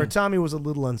there, so her tummy was a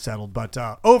little unsettled. But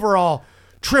overall,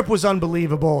 trip was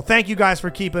unbelievable. Thank you guys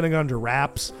for keeping it under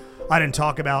wraps. I didn't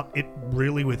talk about it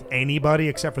really with anybody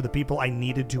except for the people I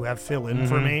needed to have fill in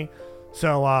for me.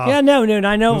 So no, I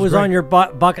know it was great. on your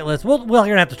bucket list. We're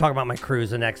gonna have to talk about my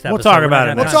cruise the next episode. We'll talk about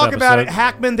it. we'll next talk about it. episode.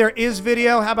 Hackman, there is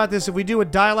video. How about this? If we do a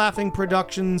Die Laughing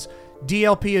Productions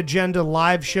DLP Agenda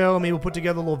live show, maybe we'll put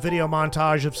together a little video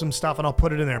montage of some stuff, and I'll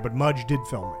put it in there. But Mudge did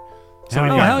film me.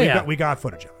 So we got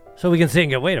footage of it. So we can see and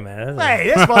go, wait a minute. Hey,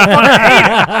 this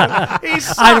motherfucker ate it. He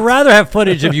sucks. I'd rather have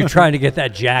footage of you trying to get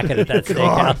that jacket at that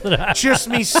steakhouse. Just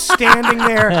me standing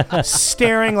there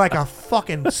staring like a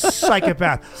fucking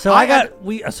psychopath. So I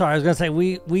was gonna say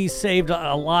we saved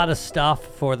a lot of stuff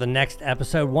for the next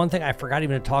episode. One thing I forgot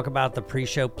even to talk about the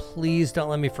pre-show. Please don't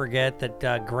let me forget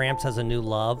that Gramps has a new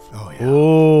love. Oh yeah.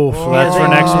 Ooh, so that's for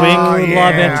next week.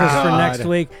 Love interest for next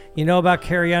week. You know about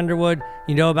Carrie Underwood.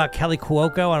 You know about Kelly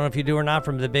Cuoco. I don't know if you do or not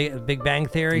from the Big Bang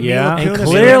Theory. Yeah. And Kunis.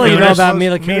 clearly you know Kunis. about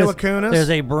Mila Mila Kunis. Kunis. There's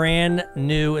a brand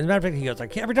new. As a matter of fact, he goes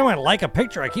like, every time I like a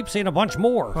picture, I keep seeing a bunch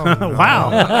more.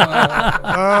 Wow.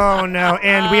 Oh no!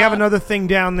 And we have another thing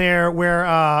down there where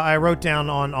I wrote down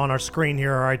on our screen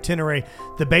here, our itinerary,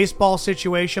 the baseball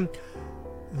situation.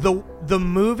 The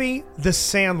movie The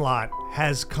Sandlot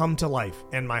has come to life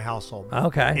in my household.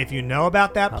 Okay. If you know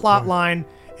about that plot line,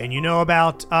 and you know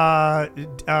about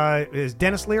is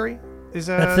Dennis Leary? That's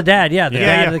the dad, the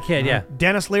dad of the kid,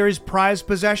 Dennis Leary's prized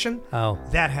possession. Oh.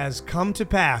 That has come to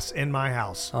pass in my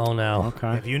house. Oh no.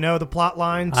 Okay. If you know the plot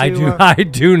line, I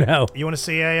do know. You want to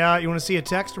see a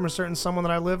text from a certain someone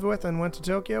that I lived with and went to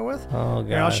Tokyo with? Oh god.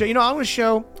 Here, I'll show. I'm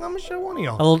gonna show one of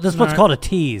y'all. This is what's called a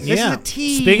tease. This is a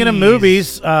tease. Speaking of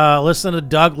movies, listen to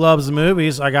Doug Loves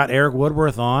Movies. I got Eric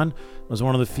Woodworth on. It was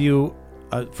one of the few.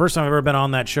 First time I've ever been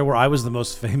on that show where I was the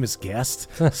most famous guest.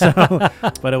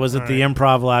 But it was at the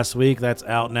Improv last week. That's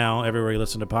out now everywhere you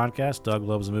listen to podcasts. Doug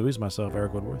Loves Movies. Myself,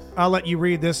 Eric Woodworth. I'll let you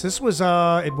read this. This was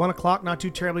at 1 o'clock, not too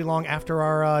terribly long after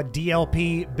our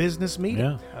DLP business meeting.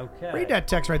 Yeah. Okay. Read that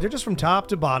text right there, just from top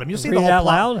to bottom. You'll see Read the it whole out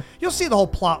plot. loud? You'll see the whole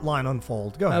plot line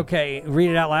unfold. Go ahead. Okay, read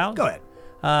it out loud. Go ahead.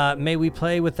 May we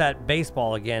play with that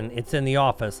baseball again? It's in the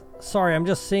office. Sorry, I'm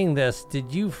just seeing this.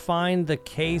 Did you find the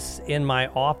case in my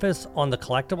office on the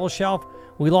collectible shelf?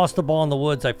 We lost the ball in the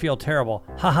woods. I feel terrible.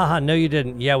 Ha ha ha. No, you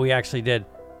didn't. Yeah, we actually did.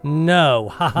 No.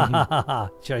 Ha ha ha ha ha.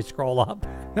 Should I scroll up?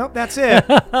 Nope, that's it.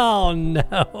 Oh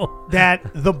no! That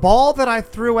the ball that I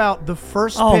threw out the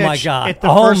first Oh pitch my god! at the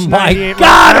Oh first my 98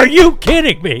 god! run- Are you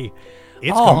kidding me?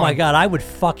 It's oh gone. my god! I would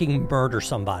fucking murder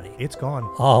somebody. It's gone.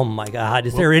 Oh my god!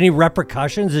 Is there any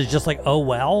repercussions? Is it just like, oh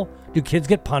well? Do kids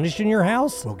get punished in your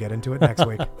house? We'll get into it next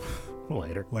week.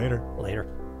 Later. Later.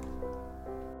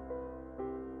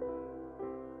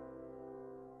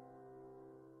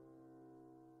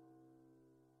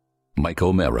 Mike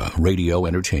O'Mara, Radio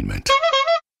Entertainment.